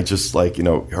 I just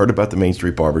heard about the Main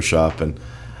Street barbershop, and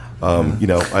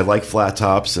I like flat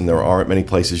tops, and there aren't many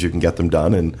places you can get them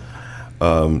done, and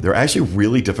they're actually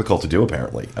really difficult to do.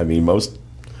 Apparently, I mean most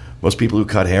people who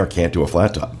cut hair can't do a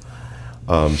flat top.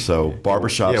 So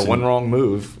barbershops, one wrong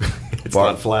move, it's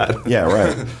not flat. Yeah,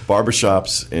 right.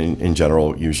 Barbershops in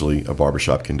general, usually a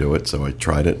barbershop can do it. So I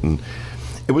tried it, and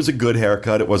it was a good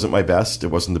haircut. It wasn't my best. It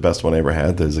wasn't the best one I ever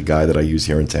had. There's a guy that I use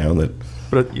here in town that.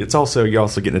 But you're also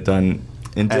getting it done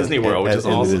in Disney World, which is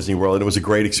awesome. In Disney World, and it was a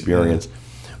great experience. Yeah.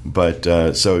 But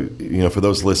for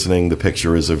those listening, the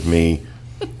picture is of me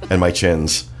and my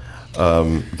chins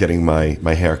getting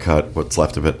my hair cut, what's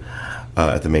left of it,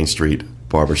 at the Main Street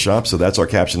barbershop. So that's our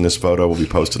caption. This photo will be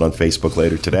posted on Facebook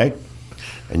later today,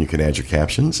 and you can add your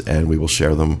captions, and we will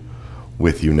share them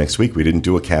with you next week. We didn't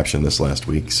do a caption this last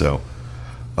week, so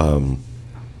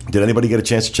did anybody get a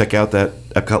chance to check out that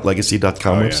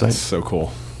EpcotLegacy.com website? It's so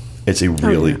cool. It's a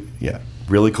really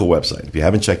cool website. If you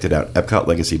haven't checked it out,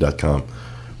 EpcotLegacy.com.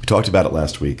 We talked about it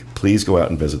last week. Please go out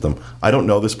and visit them. I don't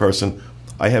know this person.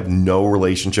 I have no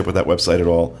relationship with that website at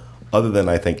all, other than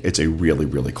I think it's a really,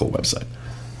 really cool website.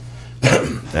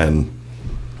 And,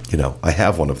 I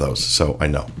have one of those, so I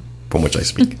know from which I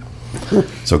speak.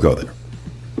 So go there.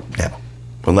 Now.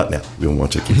 Well, not now. We don't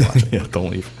want you to keep watching. Yeah,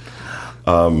 don't leave.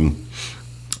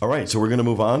 All right, so we're going to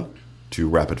move on to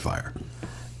Rapid Fire.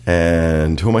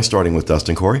 And who am I starting with,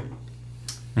 Dustin? Corey?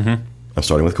 Mm-hmm. I'm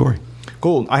starting with Corey.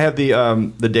 Cool. I have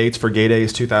the dates for Gay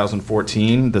Days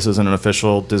 2014. This isn't an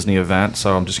official Disney event,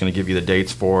 so I'm just going to give you the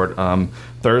dates for it.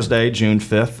 Thursday, June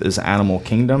 5th, is Animal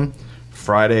Kingdom.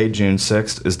 Friday, June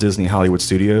 6th, is Disney Hollywood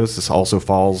Studios. This also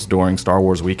falls during Star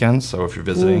Wars weekend, so if you're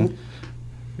visiting...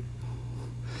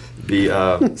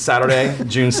 The Saturday,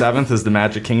 June 7th, is the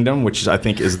Magic Kingdom, which I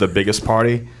think is the biggest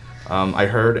party, I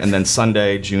heard. And then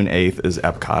Sunday, June 8th, is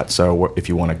Epcot. So if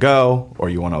you want to go or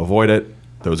you want to avoid it,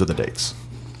 those are the dates.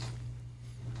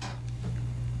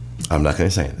 I'm not going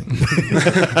to say anything.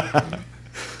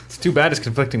 It's too bad it's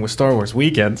conflicting with Star Wars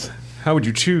weekends. How would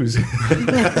you choose?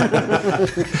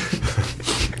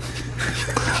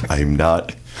 I'm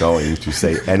not going to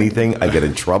say anything. I get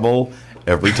in trouble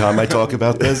every time I talk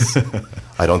about this.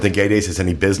 I don't think Gay Days has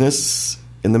any business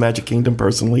in the Magic Kingdom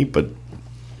personally, but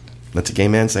that's a gay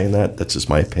man saying that. That's just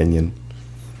my opinion.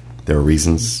 There are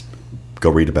reasons go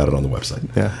read about it on the website.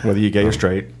 Yeah, whether you're gay or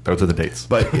straight, those are the dates.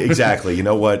 But exactly, you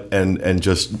know what? And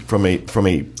just from a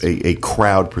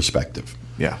crowd perspective,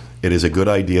 Yeah. it is a good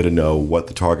idea to know what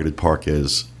the targeted park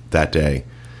is that day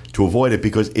to avoid it,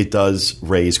 because it does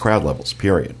raise crowd levels,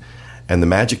 period. And the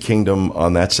Magic Kingdom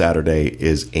on that Saturday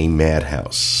is a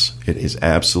madhouse. It is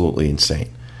absolutely insane.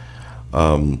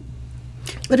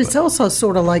 But it's also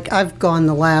sort of like, I've gone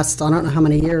the last, I don't know how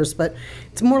many years, but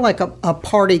it's more like a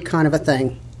party kind of a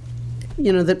thing.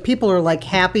 You know, that people are like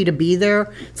happy to be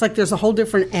there. It's like there's a whole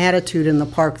different attitude in the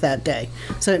park that day.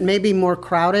 So it may be more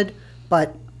crowded,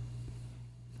 but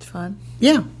It's fun.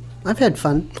 yeah, I've had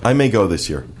fun. I may go this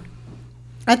year.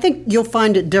 I think you'll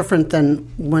find it different than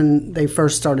when they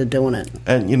first started doing it.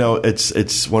 And, you know,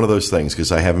 it's one of those things,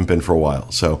 because I haven't been for a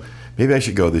while. So maybe I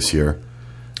should go this year.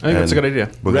 I think that's a good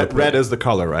idea. Red is the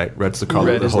color, right? Red's the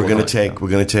color. Red is We're going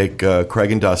to take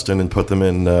Craig and Dustin and put them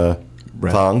in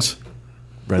thongs.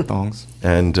 Red thongs.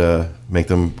 And make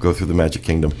them go through the Magic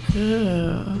Kingdom.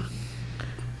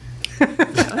 We're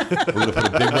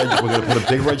going to put a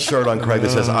big red shirt on Craig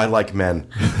that says, "I like men."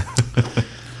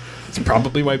 It's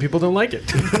probably why people don't like it.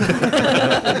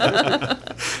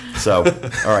 So,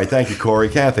 all right. Thank you, Corey.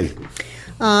 Kathy.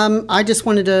 I just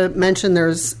wanted to mention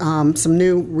there's some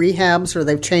new rehabs, or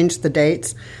they've changed the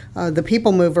dates. The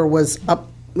People Mover was up;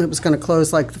 it was going to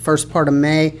close like the first part of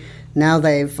May. Now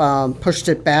they've pushed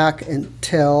it back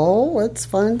until, let's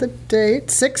find the date,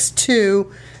 6/2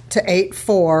 to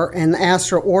 8/4, and the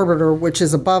Astro Orbiter, which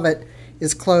is above it,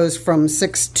 is closed from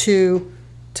 6/2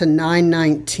 to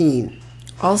 9/19.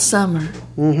 All summer.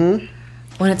 Mm-hmm.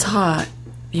 When it's hot,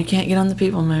 you can't get on the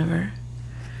People Mover.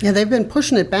 Yeah, they've been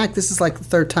pushing it back. This is like the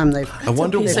third time they've. I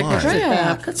wonder Piece of why. pushed it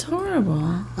crap. back. That's horrible.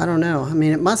 I don't know. I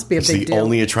mean, it must be a It's big the deal.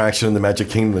 only attraction in the Magic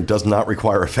Kingdom that does not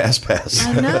require a fast pass.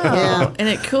 I know. Yeah. And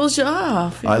it cools you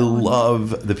off. I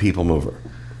love the People Mover.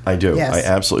 I do. Yes. I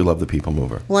absolutely love the People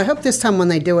Mover. Well, I hope this time when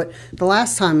they do it, the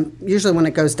last time, usually when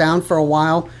it goes down for a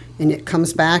while and it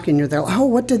comes back and you're there, oh,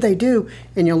 what did they do?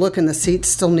 And you look and the seats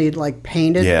still need like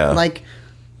painted. Yeah. Like,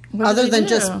 What other did than they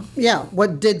just, do? yeah,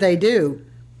 what did they do?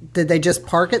 Did they just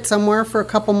park it somewhere for a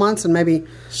couple months and maybe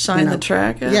Shine the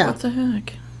track out? Yeah. What the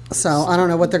heck? So I don't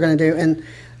know what they're going to do.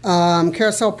 And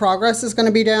Carousel Progress is going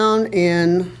to be down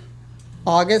in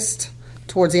August,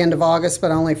 towards the end of August,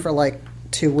 but only for like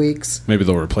 2 weeks. Maybe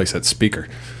they'll replace that speaker.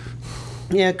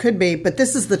 Yeah, it could be. But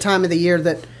this is the time of the year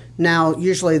that now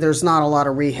usually there's not a lot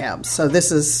of rehabs. So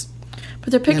this is,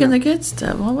 But they're picking You know. the good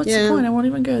stuff. Well, what's Yeah. the point? I won't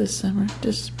even go this summer.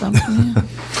 Just bump me in.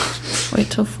 Wait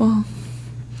till fall.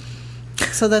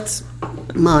 so that's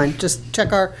mine. Just check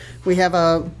we have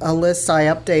a list I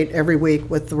update every week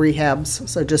with the rehabs.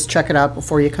 So just check it out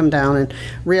before you come down and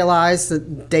realize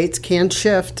that dates can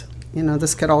shift. You know,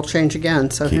 this could all change again.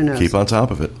 So who knows? Keep on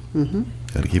top of it. Mm-hmm.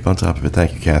 Got to keep on top of it.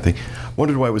 Thank you, Kathy.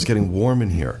 Wondered why it was getting warm in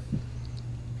here.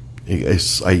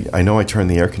 I know I turned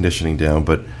the air conditioning down,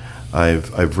 but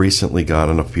I've recently gone. I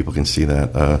don't know if people can see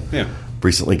that. Yeah.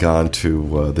 Recently gone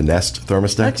to the Nest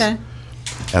thermostats. Okay.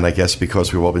 And I guess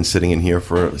because we've all been sitting in here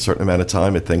for a certain amount of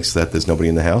time, it thinks that there's nobody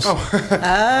in the house. So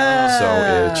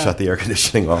it shut the air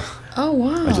conditioning off. Oh,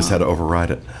 wow. I just had to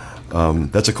override it.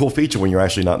 That's a cool feature when you're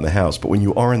actually not in the house, but when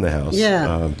you are in the house,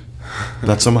 Yeah.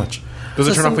 not so much. Does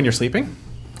it So turn some- off when you're sleeping?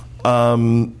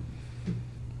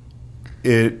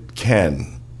 It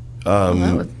can.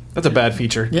 That's a bad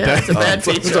feature. Yeah, that's a bad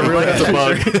feature. That's a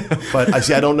bug. But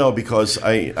I don't know, because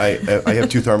I have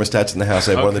two thermostats in the house.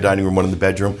 I have one in the dining room, one in the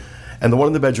bedroom. And the one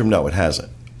in the bedroom, no, it hasn't.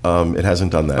 It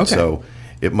hasn't done that. Okay. So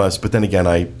it must. But then again,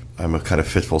 I'm a kind of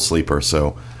fitful sleeper,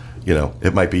 so you know,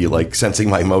 it might be like sensing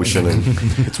my emotion and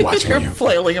it's watching You're you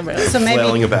flailing about. So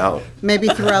flailing about. maybe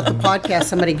throughout the podcast,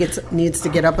 somebody needs to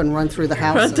get up and run through the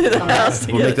house. Run through the house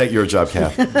to We'll make get that your job,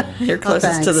 Kath. You're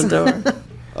closest to the door.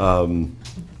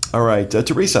 All right,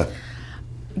 Teresa.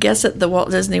 Guests at the Walt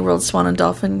Disney World Swan and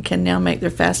Dolphin can now make their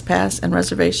Fast Pass and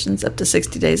reservations up to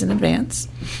 60 days in advance.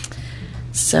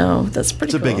 So that's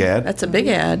pretty It's a cool. big ad. That's a big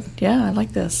ad. Yeah, I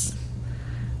like this.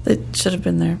 It should have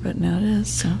been there, but now it is.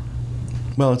 So,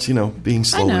 Well, it's being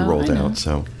slowly know, rolled I know. out.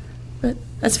 So but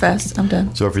that's fast. I'm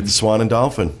done. if you're at the Swan and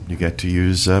Dolphin, you get to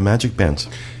use Magic Bands.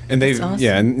 And they've, That's awesome.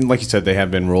 yeah, and like you said, they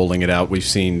have been rolling it out. We've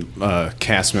seen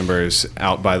cast members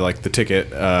out by like the ticket,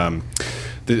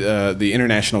 the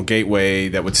international gateway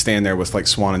that would stand there with like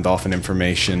Swan and Dolphin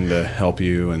information to help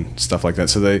you and stuff like that.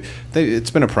 So they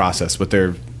it's been a process, but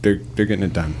they're getting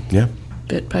it done. Yeah,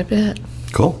 Bit by bit,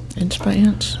 cool. inch by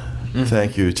inch.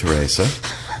 Thank you, Teresa.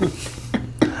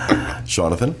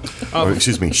 Jonathan, or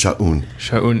excuse me, Shaun.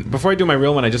 Shaun. Before I do my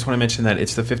real one, I just want to mention that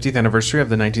it's the 50th anniversary of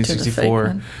the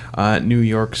 1964 New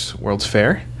York's World's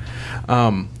Fair.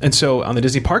 And so on the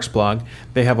Disney Parks blog,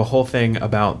 they have a whole thing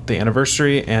about the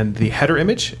anniversary and the header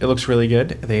image. It looks really good.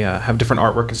 They have different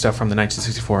artwork and stuff from the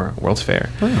 1964 World's Fair.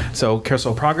 So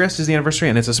Carousel of Progress is the anniversary,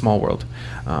 and It's a Small World.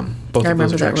 Both I of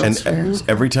those remember that attractions. World's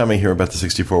Fair. Every time I hear about the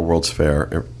 64 World's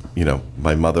Fair,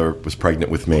 my mother was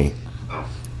pregnant with me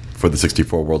for the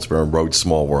 64 World's Fair and rode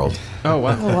Small World. Oh,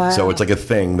 wow. Wow. So it's like a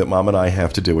thing that Mom and I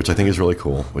have to do, which I think is really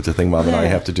cool. It's a thing Mom and I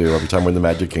have to do every time we're in the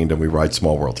Magic Kingdom. We ride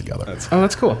Small World together. Oh,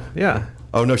 that's cool. Yeah.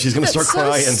 Oh no, she's going to start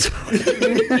crying.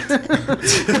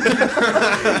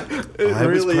 It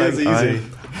really is easy.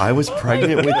 I was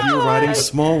pregnant with you riding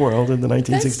Small World in the That's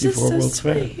 1964 just so World's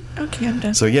Fair. sweet. Okay, I'm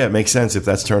done. So yeah, it makes sense if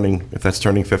that's turning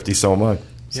 50. So am I.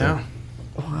 So, Yeah.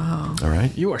 Wow. All right.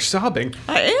 You are sobbing.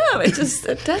 I am. It just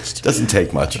attached to me. Doesn't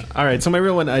take much. All right, so my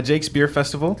real one, Jake's Beer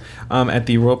Festival at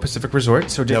the Royal Pacific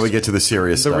Resort. So Jake's, Now we get to the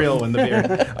serious the stuff. real one, the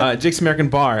beer. Jake's American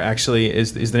Bar actually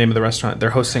is the name of the restaurant.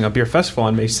 They're hosting a beer festival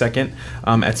on May 2nd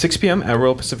at 6 p.m. at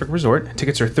Royal Pacific Resort.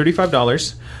 Tickets are $35,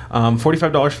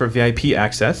 $45 for VIP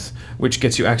access, which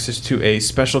gets you access to a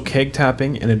special keg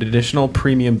tapping and an additional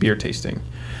premium beer tasting.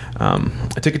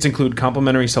 Tickets include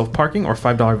complimentary self-parking or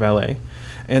 $5 valet.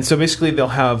 And so basically they'll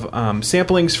have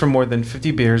samplings from more than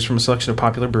 50 beers from a selection of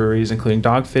popular breweries, including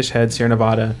Dogfish Head, Sierra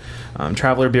Nevada,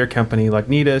 Traveler Beer Company,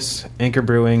 Lagunitas, Anchor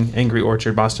Brewing, Angry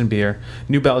Orchard, Boston Beer,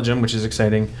 New Belgium, which is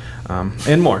exciting,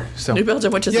 and more. So New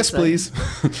Belgium, which is Yes, exciting. please.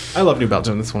 I love New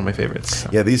Belgium. That's one of my favorites. So.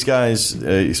 Yeah, these guys,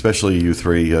 especially you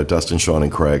three, Dustin, Shaun,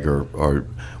 and Craig, are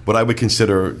what I would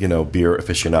consider, beer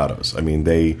aficionados. I mean,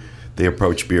 they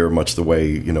approach beer much the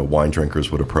way wine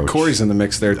drinkers would approach. Corey's in the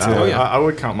mix there too. I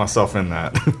would count myself in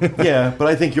that. Yeah, but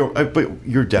I think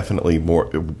you're definitely more.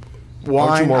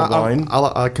 Aren't you more wine?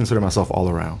 I consider myself all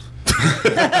around.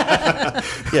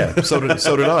 Yeah, so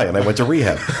did I, and I went to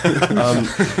rehab.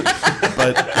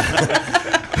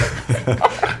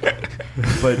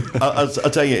 But I'll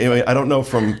tell you, anyway, I don't know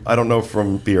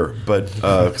from beer, but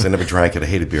because I never drank it, I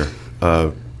hated beer. If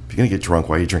you're gonna get drunk,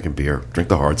 why are you drinking beer? Drink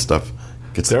the hard stuff.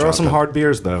 There are some hard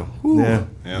beers, though. Yeah.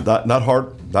 Not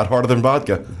harder than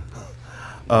vodka.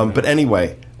 But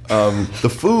anyway, the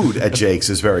food at Jake's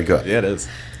is very good. Yeah, it is.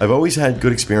 I've always had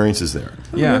good experiences there.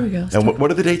 Yeah. There we go. And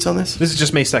what are the dates on this? This is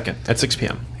just May 2nd at 6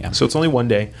 p.m. Yeah. So it's only one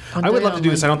day. One I would day love to do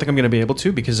this. only. I don't think I'm going to be able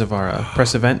to because of our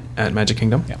press event at Magic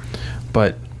Kingdom. Yeah.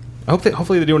 But I hope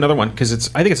hopefully they do another one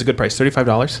because I think it's a good price,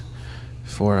 $35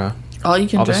 for All you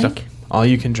can all the drink? stuff. All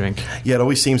you can drink. Yeah, it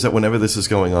always seems that whenever this is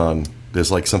going on,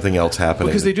 there's like something else happening.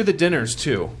 Because they do the dinners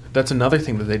too. That's another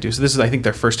thing that they do. So this is, I think,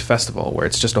 their first festival where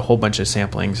it's just a whole bunch of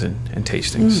samplings and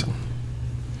tastings. So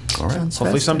All right. Sounds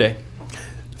hopefully festive. someday.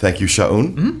 Thank you,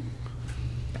 Shaun.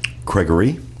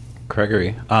 Gregory.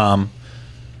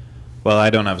 Well, I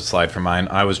don't have a slide for mine.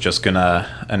 I was just going to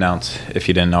announce, if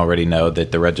you didn't already know,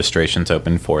 that the registration's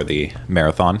open for the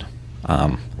marathon.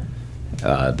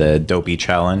 The Dopey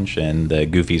Challenge and the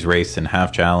Goofy's Race and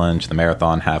Half Challenge, the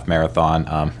Marathon, Half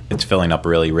Marathon. It's filling up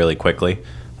really, really quickly.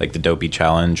 Like the Dopey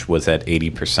Challenge was at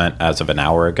 80% as of an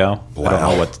hour ago. Wow. I don't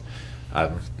know what...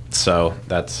 so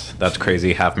that's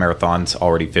crazy. Half Marathon's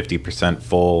already 50%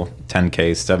 full,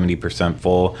 10K 70%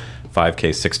 full, 5K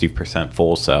 60%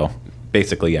 full. So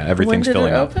basically, yeah, When everything's did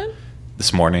filling it up. open?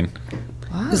 This morning.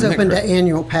 It was open to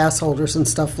annual pass holders and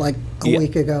stuff like a Yeah.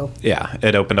 week ago. Yeah,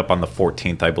 it opened up on the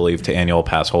 14th, I believe, to annual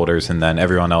pass holders, and then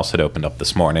everyone else had opened up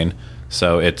this morning.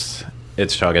 So it's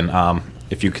chugging.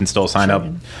 If you can still sign up,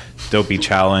 Dopey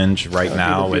Challenge right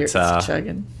now, it's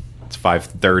chugging. it's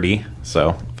 $530,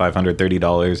 so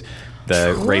 $530.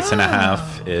 The race and a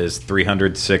half is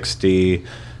 $360.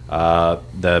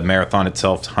 The marathon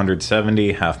itself is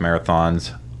 $170. Half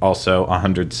marathons also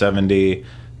 $170.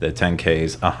 The 10K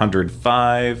is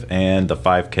 $105, and the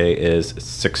 5K is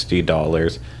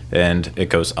 $60, and it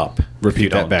goes up. if you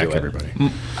Repeat that don't back, do it. everybody.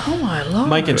 Oh my lord!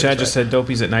 Mike and Chad just said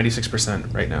Dopey's at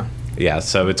 96% right now. Yeah,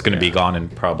 so it's going to be gone in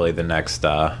probably the next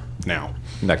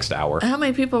next hour. How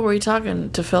many people were you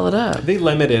talking to fill it up? They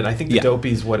limit it. I think the Yeah.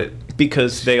 Dopey's what it...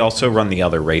 Because they also run the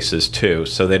other races too,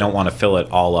 so they don't want to fill it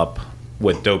all up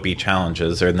with Dopey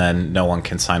challenges, or then no one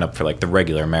can sign up for like the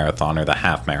regular marathon or the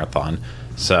half marathon.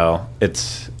 So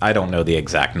I don't know the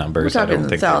exact We're numbers. I don't talking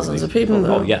think thousands of people,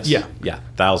 though. Oh yes, Yeah.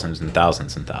 thousands and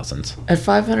thousands and thousands. At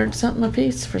 500 something a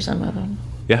piece for some of them.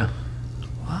 Yeah.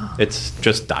 It's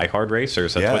just diehard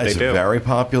racers. That's what they it's do. very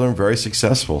popular and very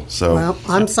successful. So Well,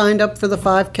 I'm signed up for the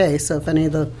 5K, so if any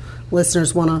of the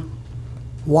listeners want to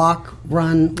walk,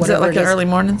 run, Is that whatever like it an is, early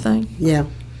morning thing? yeah,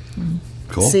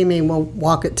 cool. see me, we'll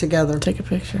walk it together. Take a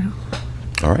picture.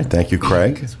 All right, thank you,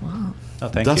 Craig. Wow. Oh,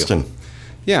 thank Dustin. you.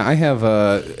 Yeah, I have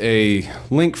a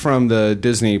link from the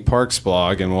Disney Parks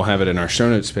blog, and we'll have it in our show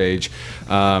notes page,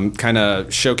 kind of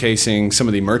showcasing some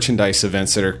of the merchandise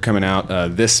events that are coming out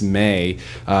this May.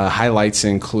 Highlights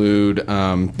include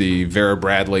the Vera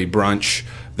Bradley brunch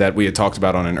that we had talked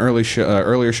about on an earlier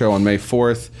show on May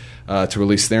 4th to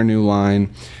release their new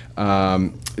line.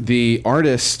 The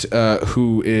artist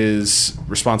who is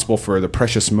responsible for the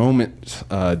Precious Moment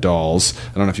dolls,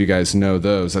 I don't know if you guys know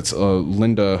those, that's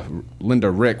Linda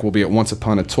Rick, will be at Once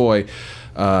Upon a Toy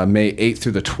May 8th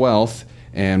through the 12th,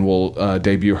 and will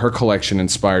debut her collection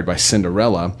inspired by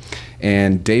Cinderella.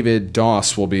 And David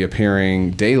Doss will be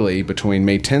appearing daily between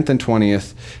May 10th and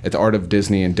 20th at the Art of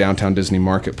Disney in downtown Disney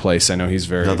Marketplace. I know he's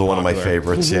very Another one of my popular.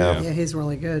 favorites, yeah. Yeah, he's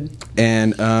really good.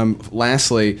 And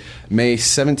lastly, May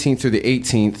 17th through the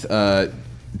 18th,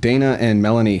 Dana and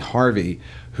Melanie Harvey,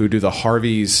 who do the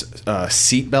Harvey's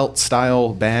seatbelt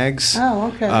style bags. Oh,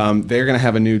 okay. They're going to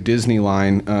have a new Disney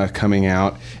line coming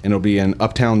out, and it'll be in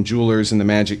Uptown Jewelers in the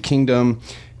Magic Kingdom,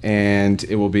 and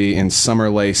it will be in Summer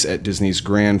Lace at Disney's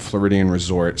Grand Floridian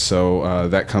Resort. So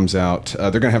that comes out. They're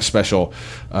going to have special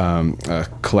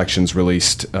collections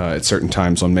released at certain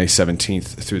times on May 17th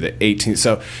through the 18th.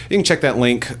 So you can check that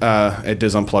link at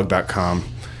disunplug.com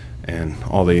and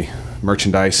all the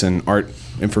merchandise and art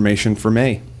information for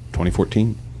May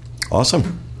 2014.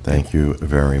 Awesome. Thank you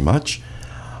very much.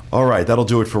 All right, that'll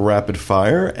do it for Rapid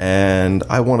Fire. And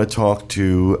I want to talk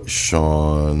to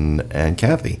Shaun and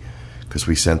Kathy, because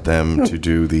we sent them to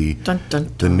do the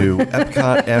new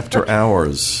Epcot After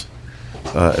Hours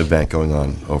event going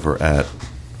on over at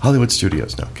Hollywood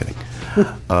Studios. No, kidding.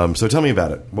 So tell me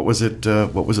about it. What was it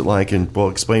like? And we'll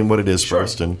explain what it is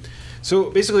first. And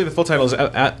So basically, the full title is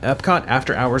Epcot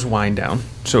After Hours Wind Down.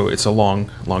 So it's a long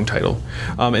title.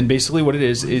 And basically, what it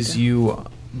is you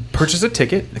purchase a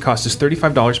ticket. The cost is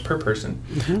 $35 per person.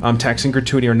 Tax and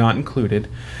gratuity are not included.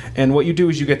 And what you do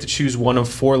is you get to choose one of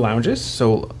 4 lounges.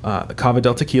 So the Cava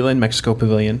del Tequila in Mexico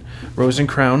Pavilion, Rose and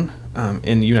Crown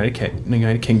in the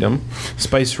United Kingdom,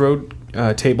 Spice Road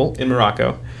Table in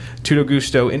Morocco, Tutto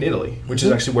Gusto in Italy, which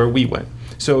is actually where we went.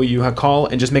 So you call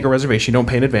and just make a reservation. You don't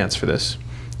pay in advance for this.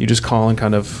 You just call and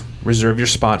kind of reserve your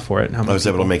spot for it. I was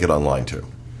able to make it online too.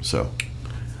 So.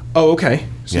 Oh, okay.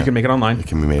 So you can make it online. It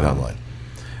can be made online.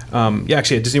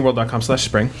 Actually at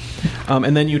DisneyWorld.com/spring.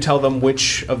 And then you tell them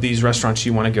which of these restaurants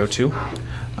you want to go to.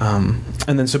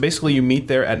 And then so basically you meet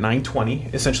there at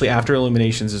 9:20, essentially after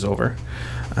Illuminations is over.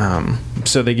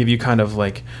 So they give you kind of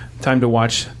like time to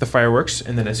watch the fireworks,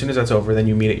 and then as soon as that's over, then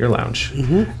you meet at your lounge.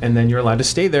 And then you're allowed to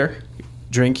stay there,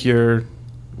 drink your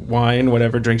wine,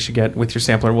 whatever drinks you get with your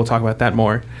sampler. We'll talk about that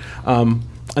more. And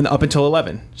up until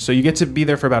 11. So you get to be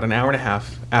there for about an hour and a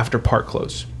half after park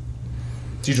close.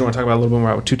 Do you want to talk about a little bit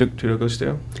more about Tutto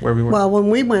Gusto, where we were? Well, when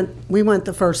we went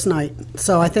the first night.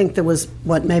 So I think there was,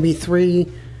 maybe three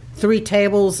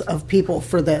tables of people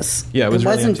for this. Yeah, it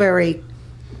wasn't very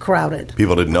crowded.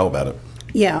 People didn't know about it.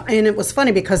 Yeah, and it was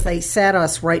funny because they sat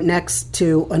us right next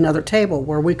to another table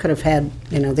where we could have had,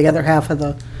 the other half of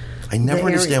the I never the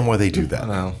understand area. why they do that.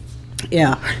 No.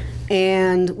 Yeah.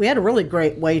 And we had a really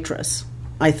great waitress,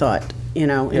 I thought,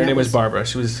 Her name was Barbara.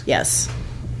 She was Yes.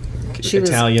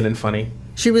 Italian and funny.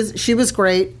 She was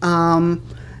great.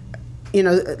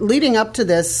 Leading up to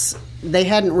this, they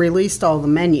hadn't released all the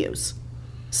menus.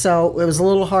 So it was a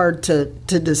little hard to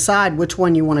decide which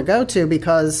one you want to go to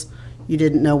because you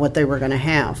didn't know what they were going to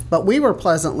have. But we were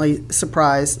pleasantly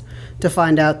surprised to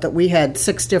find out that we had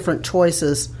 6 different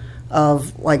choices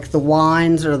of like the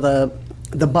wines or the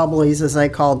bubblies, as they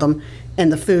called them,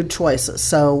 and the food choices.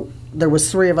 So there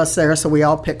was 3 of us there, so we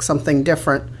all picked something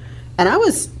different. And I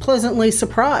was pleasantly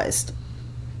surprised.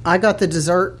 I got the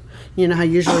dessert. You know how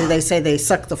usually they say they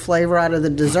suck the flavor out of the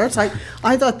desserts? I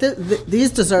thought these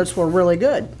desserts were really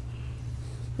good.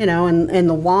 And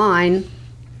the wine,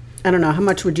 I don't know, how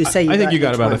much would you say you got? I think you got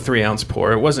each about one? a 3-ounce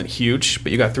pour. It wasn't huge,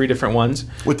 but you got 3 different ones.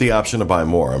 With the option to buy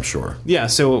more, I'm sure. Yeah,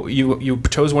 so you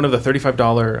chose one of the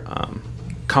 $35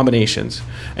 combinations,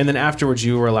 and then afterwards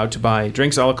you were allowed to buy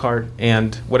drinks a la carte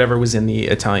and whatever was in the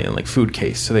Italian like food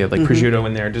case. So they had like prosciutto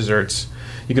in there, desserts.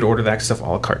 You could order that stuff a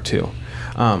la carte too.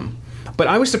 But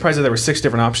I was surprised that there were 6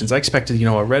 different options. I expected,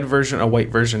 a red version, a white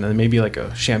version, and maybe like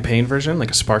a champagne version,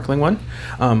 like a sparkling one.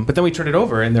 But then we turned it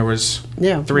over, and there was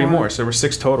 3 more, so there were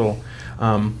 6 total.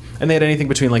 And they had anything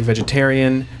between like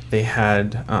vegetarian. They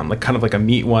had like kind of like a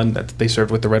meat one that they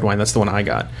served with the red wine. That's the one I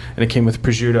got, and it came with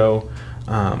prosciutto,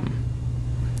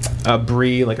 a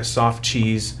brie, like a soft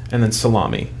cheese, and then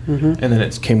salami. And then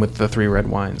it came with the 3 red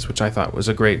wines, which I thought was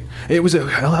a great. It was a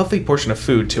healthy portion of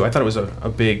food too. I thought it was a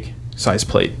big size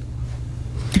plate.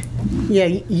 Yeah,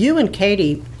 you and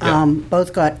Katie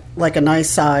both got like a nice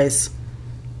size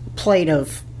plate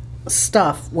of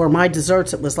stuff. Where my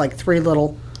desserts, it was like 3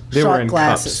 little They were shot in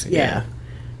glasses. cups, yeah.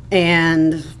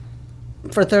 And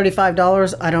for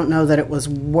 $35, I don't know that it was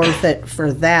worth it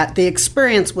for that. The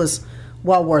experience was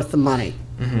well worth the money.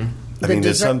 I mean,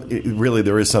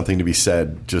 there is something to be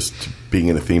said just being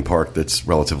in a theme park that's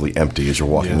relatively empty as you're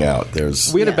walking out.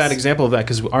 We had a bad example of that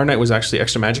because our night was actually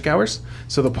extra magic hours,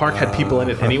 so the park had people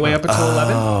in it anyway up until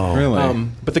 11. Oh, really?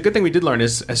 But the good thing we did learn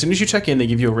is as soon as you check in, they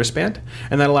give you a wristband,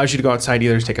 and that allows you to go outside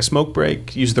either to take a smoke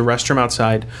break, use the restroom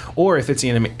outside, or if it's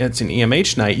an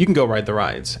EMH night, you can go ride the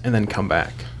rides and then come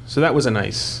back. So that was a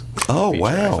nice feature,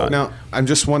 I thought. Now, I'm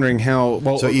just wondering how...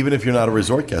 Well, So even if you're not a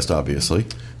resort guest, obviously.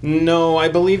 No, I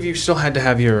believe you still had to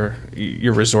have your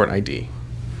resort ID.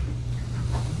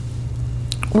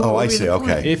 Oh, I see.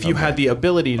 Okay. If you had the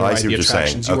ability to I ride see the what you're saying.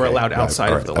 attractions, you were Okay, allowed right, outside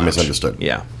all of the right. I lounge. misunderstood.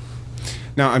 Yeah.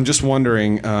 Now, I'm just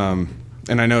wondering, and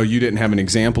I know you didn't have an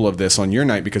example of this on your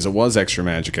night because it was extra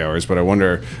magic hours, but I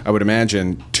would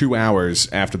imagine 2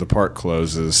 hours after the park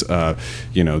closes,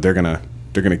 they're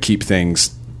gonna keep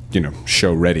things,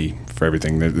 show ready for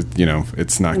everything.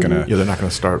 It's not gonna. Yeah, they're not going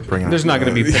to start bringing. There's not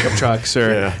going to be pickup trucks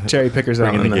or cherry pickers out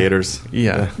bringing in the gators.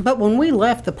 Yeah. But when we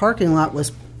left, the parking lot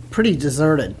was pretty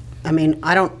deserted. I mean,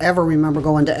 I don't ever remember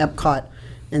going to Epcot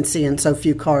and seeing so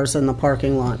few cars in the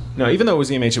parking lot. No, even though it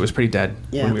was EMH, it was pretty dead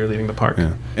Yeah. when we were leaving the park.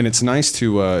 Yeah. And it's nice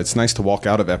to walk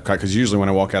out of Epcot because usually when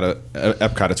I walk out of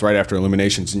Epcot, it's right after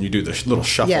Illuminations, and you do the little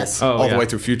shuffle Yes. Oh, all the yeah. way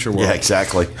through Future World. Yeah,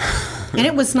 exactly. And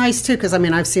it was nice, too, because, I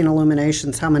mean, I've seen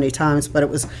Illuminations how many times, but it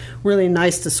was really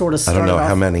nice to sort of I start don't know off.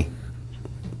 how many.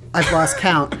 I've lost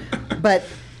count. But,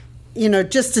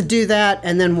 just to do that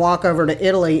and then walk over to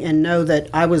Italy and know that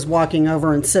I was walking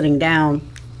over and sitting down,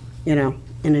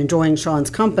 and enjoying Shaun's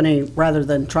company rather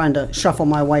than trying to shuffle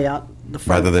my way out the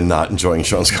front. Rather than not enjoying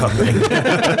Shaun's company.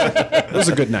 It was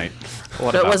a good night.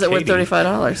 But was it worth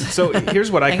 $35? So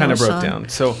here's what I Hang kind on, of broke Shaun. down.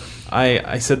 So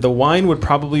I said the wine would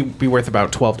probably be worth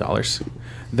about $12.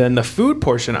 Then the food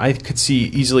portion I could see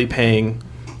easily paying,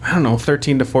 I don't know,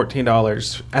 $13 to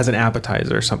 $14 as an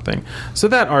appetizer or something. So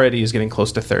that already is getting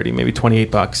close to $30, maybe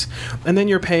 $28. And then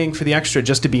you're paying for the extra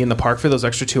just to be in the park for those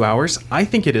extra 2 hours. I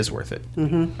think it is worth it.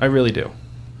 I really do.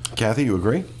 Kathy, you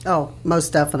agree? Oh,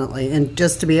 most definitely. And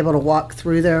just to be able to walk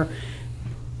through there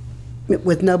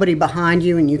with nobody behind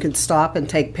you and you could stop and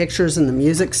take pictures and the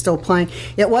music's still playing.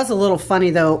 It was a little funny,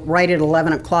 though, right at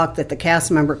 11 o'clock that the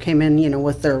cast member came in,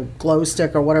 with their glow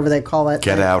stick or whatever they call it.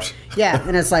 Get out. Yeah,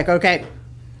 and it's like, okay,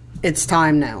 it's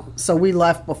time now. So we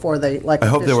left before they, I hope they were a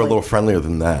officially- little friendlier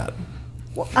than that.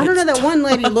 Well, I don't know, that one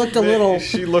lady looked a little...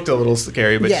 She looked a little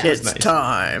scary, but Yeah. she was It's nice.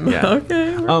 time. Yeah.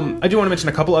 Okay. I do want to mention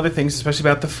a couple other things, especially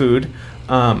about the food.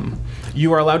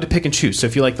 You are allowed to pick and choose. So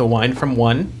if you like the wine from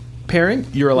one pairing,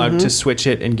 you're allowed to switch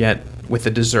it and get with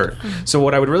the dessert. So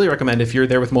what I would really recommend, if you're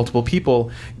there with multiple people,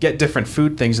 get different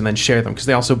food things and then share them because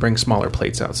they also bring smaller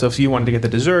plates out. So if you wanted to get the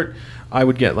dessert, I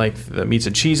would get like the meats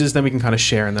and cheeses, then we can kind of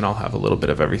share, and then I'll have a little bit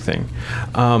of everything.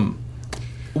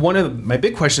 One of my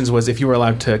big questions was if you were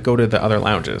allowed to go to the other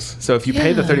lounges. So if you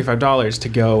pay the $35 to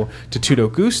go to Tutto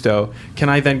Gusto, can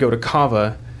I then go to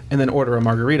Cava and then order a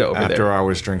margarita over After there?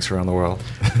 hours drinks around the world.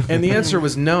 And the answer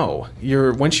was no.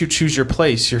 Once you choose your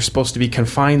place, you're supposed to be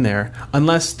confined there,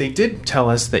 unless they did tell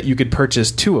us that you could purchase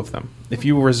 2 of them. If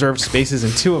you reserved spaces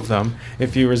in 2 of them,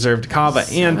 if you reserved Cava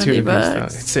and Tutto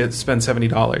Gusto, spend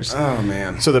 $70. Oh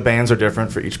man. So the bands are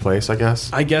different for each place, I guess.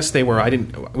 I guess they were.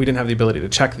 We didn't have the ability to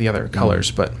check the other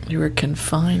colors, but You were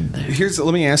confined there.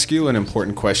 Let me ask you an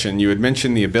important question. You had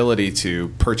mentioned the ability to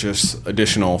purchase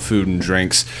additional food and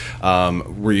drinks.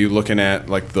 Were you looking at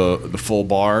like the full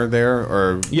bar there,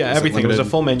 or yeah, was everything. It was a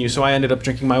limited? full menu, so I ended up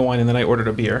drinking my wine and then I ordered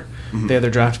a beer. They had their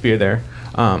draft beer there.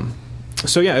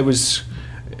 So yeah, it was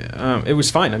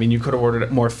fine. I mean, you could have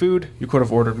ordered more food. You could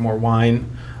have ordered more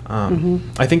wine.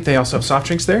 I think they also have soft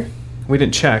drinks there. We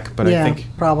didn't check, but yeah, I think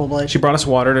probably. she brought us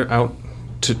water out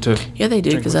to Yeah, they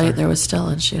did drink because with her. there was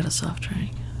Stella and she had a soft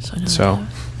drink. So I know So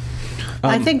that.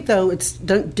 I think, though,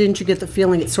 didn't you get the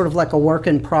feeling it's sort of like a work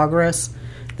in progress?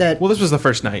 That well, this was the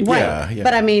first night. Right. Yeah.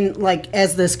 But I mean, like,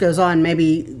 as this goes on,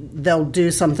 maybe they'll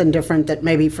do something different that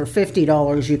maybe for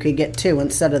 $50 you could get 2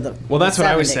 instead of the Well, that's what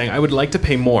I was 70. saying. I would like to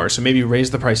pay more, so maybe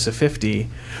raise the price to $50.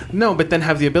 No, but then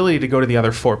have the ability to go to the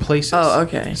other 4 places. Oh,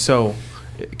 okay. So,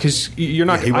 because you're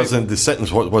not. He wasn't. The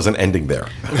sentence wasn't ending there.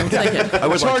 I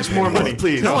would charge more money,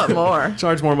 please. I want more.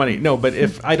 Charge more money. No, but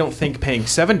if I don't think paying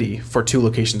 $70 for 2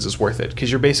 locations is worth it,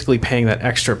 because you're basically paying that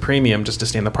extra premium just to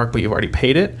stay in the park, but you've already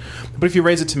paid it. But if you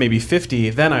raise it to maybe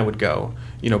 $50, then I would go,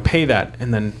 pay that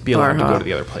and then be allowed to go to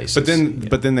the other places.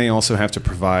 But then they also have to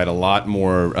provide a lot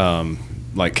more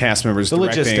like cast members The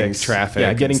directing logistics, traffic.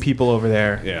 yeah, getting and- people over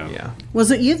there. Yeah.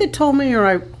 Was it you that told me,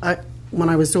 or I when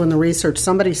I was doing the research,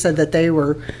 somebody said that they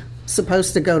were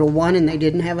supposed to go to one and they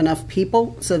didn't have enough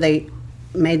people, so they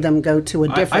made them go to a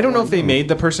different I don't know one. if they made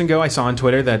the person go. I saw on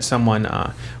Twitter that someone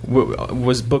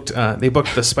was booked. They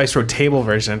booked the Spice Road Table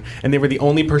version, and they were the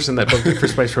only person that booked it for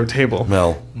Spice Road Table.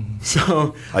 Well,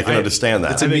 So I can understand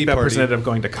that. I think that party. person ended up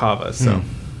going to Kava. So,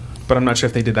 but I'm not sure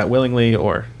if they did that willingly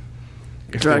or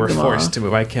if they Dragged were them forced off. to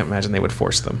move. I can't imagine they would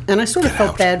force them. And I sort of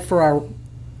felt bad for our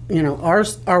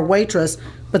waitress,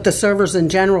 but the servers in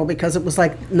general, because it was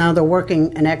like now they're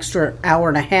working an extra hour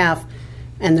and a half,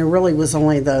 and there really was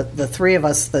only the three of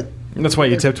us that. And that's why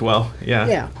you tipped well.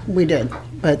 Yeah, we did,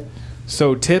 but.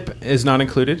 So tip is not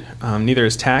included. Neither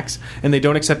is tax, and they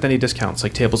don't accept any discounts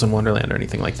like Tables in Wonderland or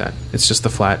anything like that. It's just the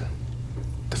flat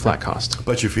cost.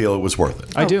 But you feel it was worth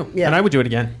it. I do, yeah. and I would do it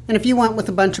again. And if you went with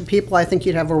a bunch of people, I think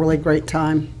you'd have a really great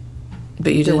time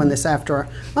But you doing didn't. this after.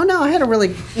 Oh no, I had a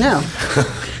really no.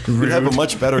 You'd have a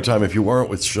much better time if you weren't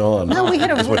with Sean. No, we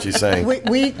had a. That's what she's saying.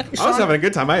 We I was having a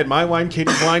good time. I had my wine,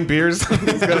 Katie's wine, beers.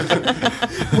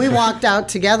 we walked out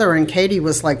together, and Katie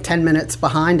was like 10 minutes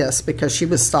behind us because she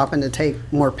was stopping to take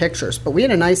more pictures. But we had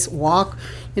a nice walk.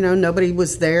 Nobody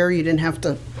was there. You didn't have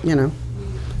to.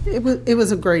 It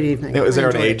was a great evening. Is there I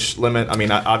an enjoyed it. age limit? I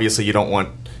mean, obviously you don't want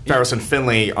Ferris and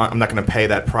Finley. I'm not going to pay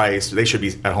that price. They should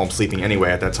be at home sleeping anyway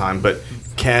at that time. But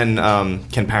can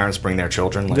parents bring their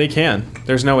children? They can.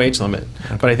 There's no age limit,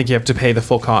 but I think you have to pay the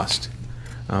full cost.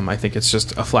 I think it's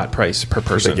just a flat price per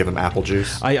person. They give them apple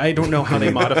juice. I don't know how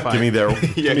they modify. Give me their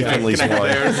Finley's can I have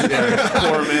wine. theirs?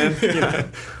 Yeah,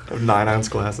 pour 'em in. 9-ounce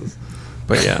glasses.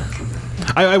 But yeah,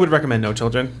 I would recommend no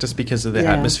children just because of the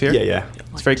Yeah. atmosphere. Yeah.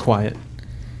 It's very quiet.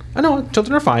 I know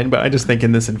children are fine, but I just think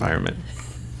in this environment.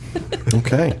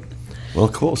 Okay. Well,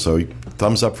 cool. So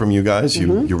thumbs up from you guys.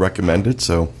 You recommend it.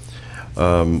 So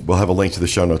we'll have a link to the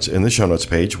show notes in the show notes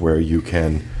page where you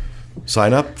can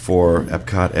sign up for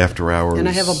Epcot After Hours. And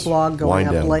I have a blog going Wind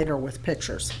up Down. later with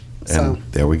pictures. And So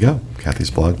there we go.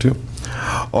 Kathy's blog, too.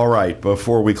 All right.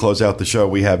 Before we close out the show,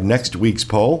 we have next week's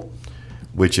poll,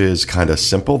 which is kind of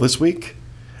simple this week.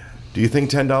 Do you think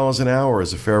 $10 an hour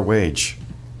is a fair wage?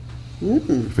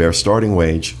 Fair starting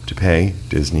wage to pay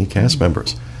Disney cast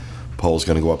members. Poll's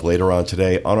going to go up later on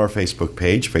today on our Facebook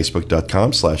page,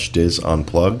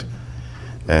 facebook.com/DizUnplugged.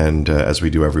 And as we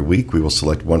do every week, we will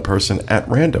select one person at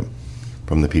random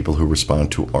from the people who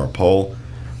respond to our poll,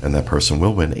 and that person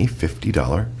will win a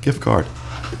 $50 gift card.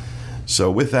 So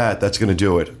with that, that's going to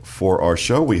do it for our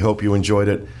show. We hope you enjoyed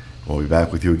it. We'll be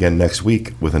back with you again next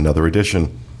week with another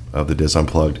edition of the Diz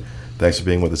Unplugged. Thanks for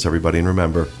being with us, everybody, and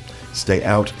remember, stay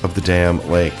out of the damn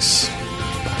lakes.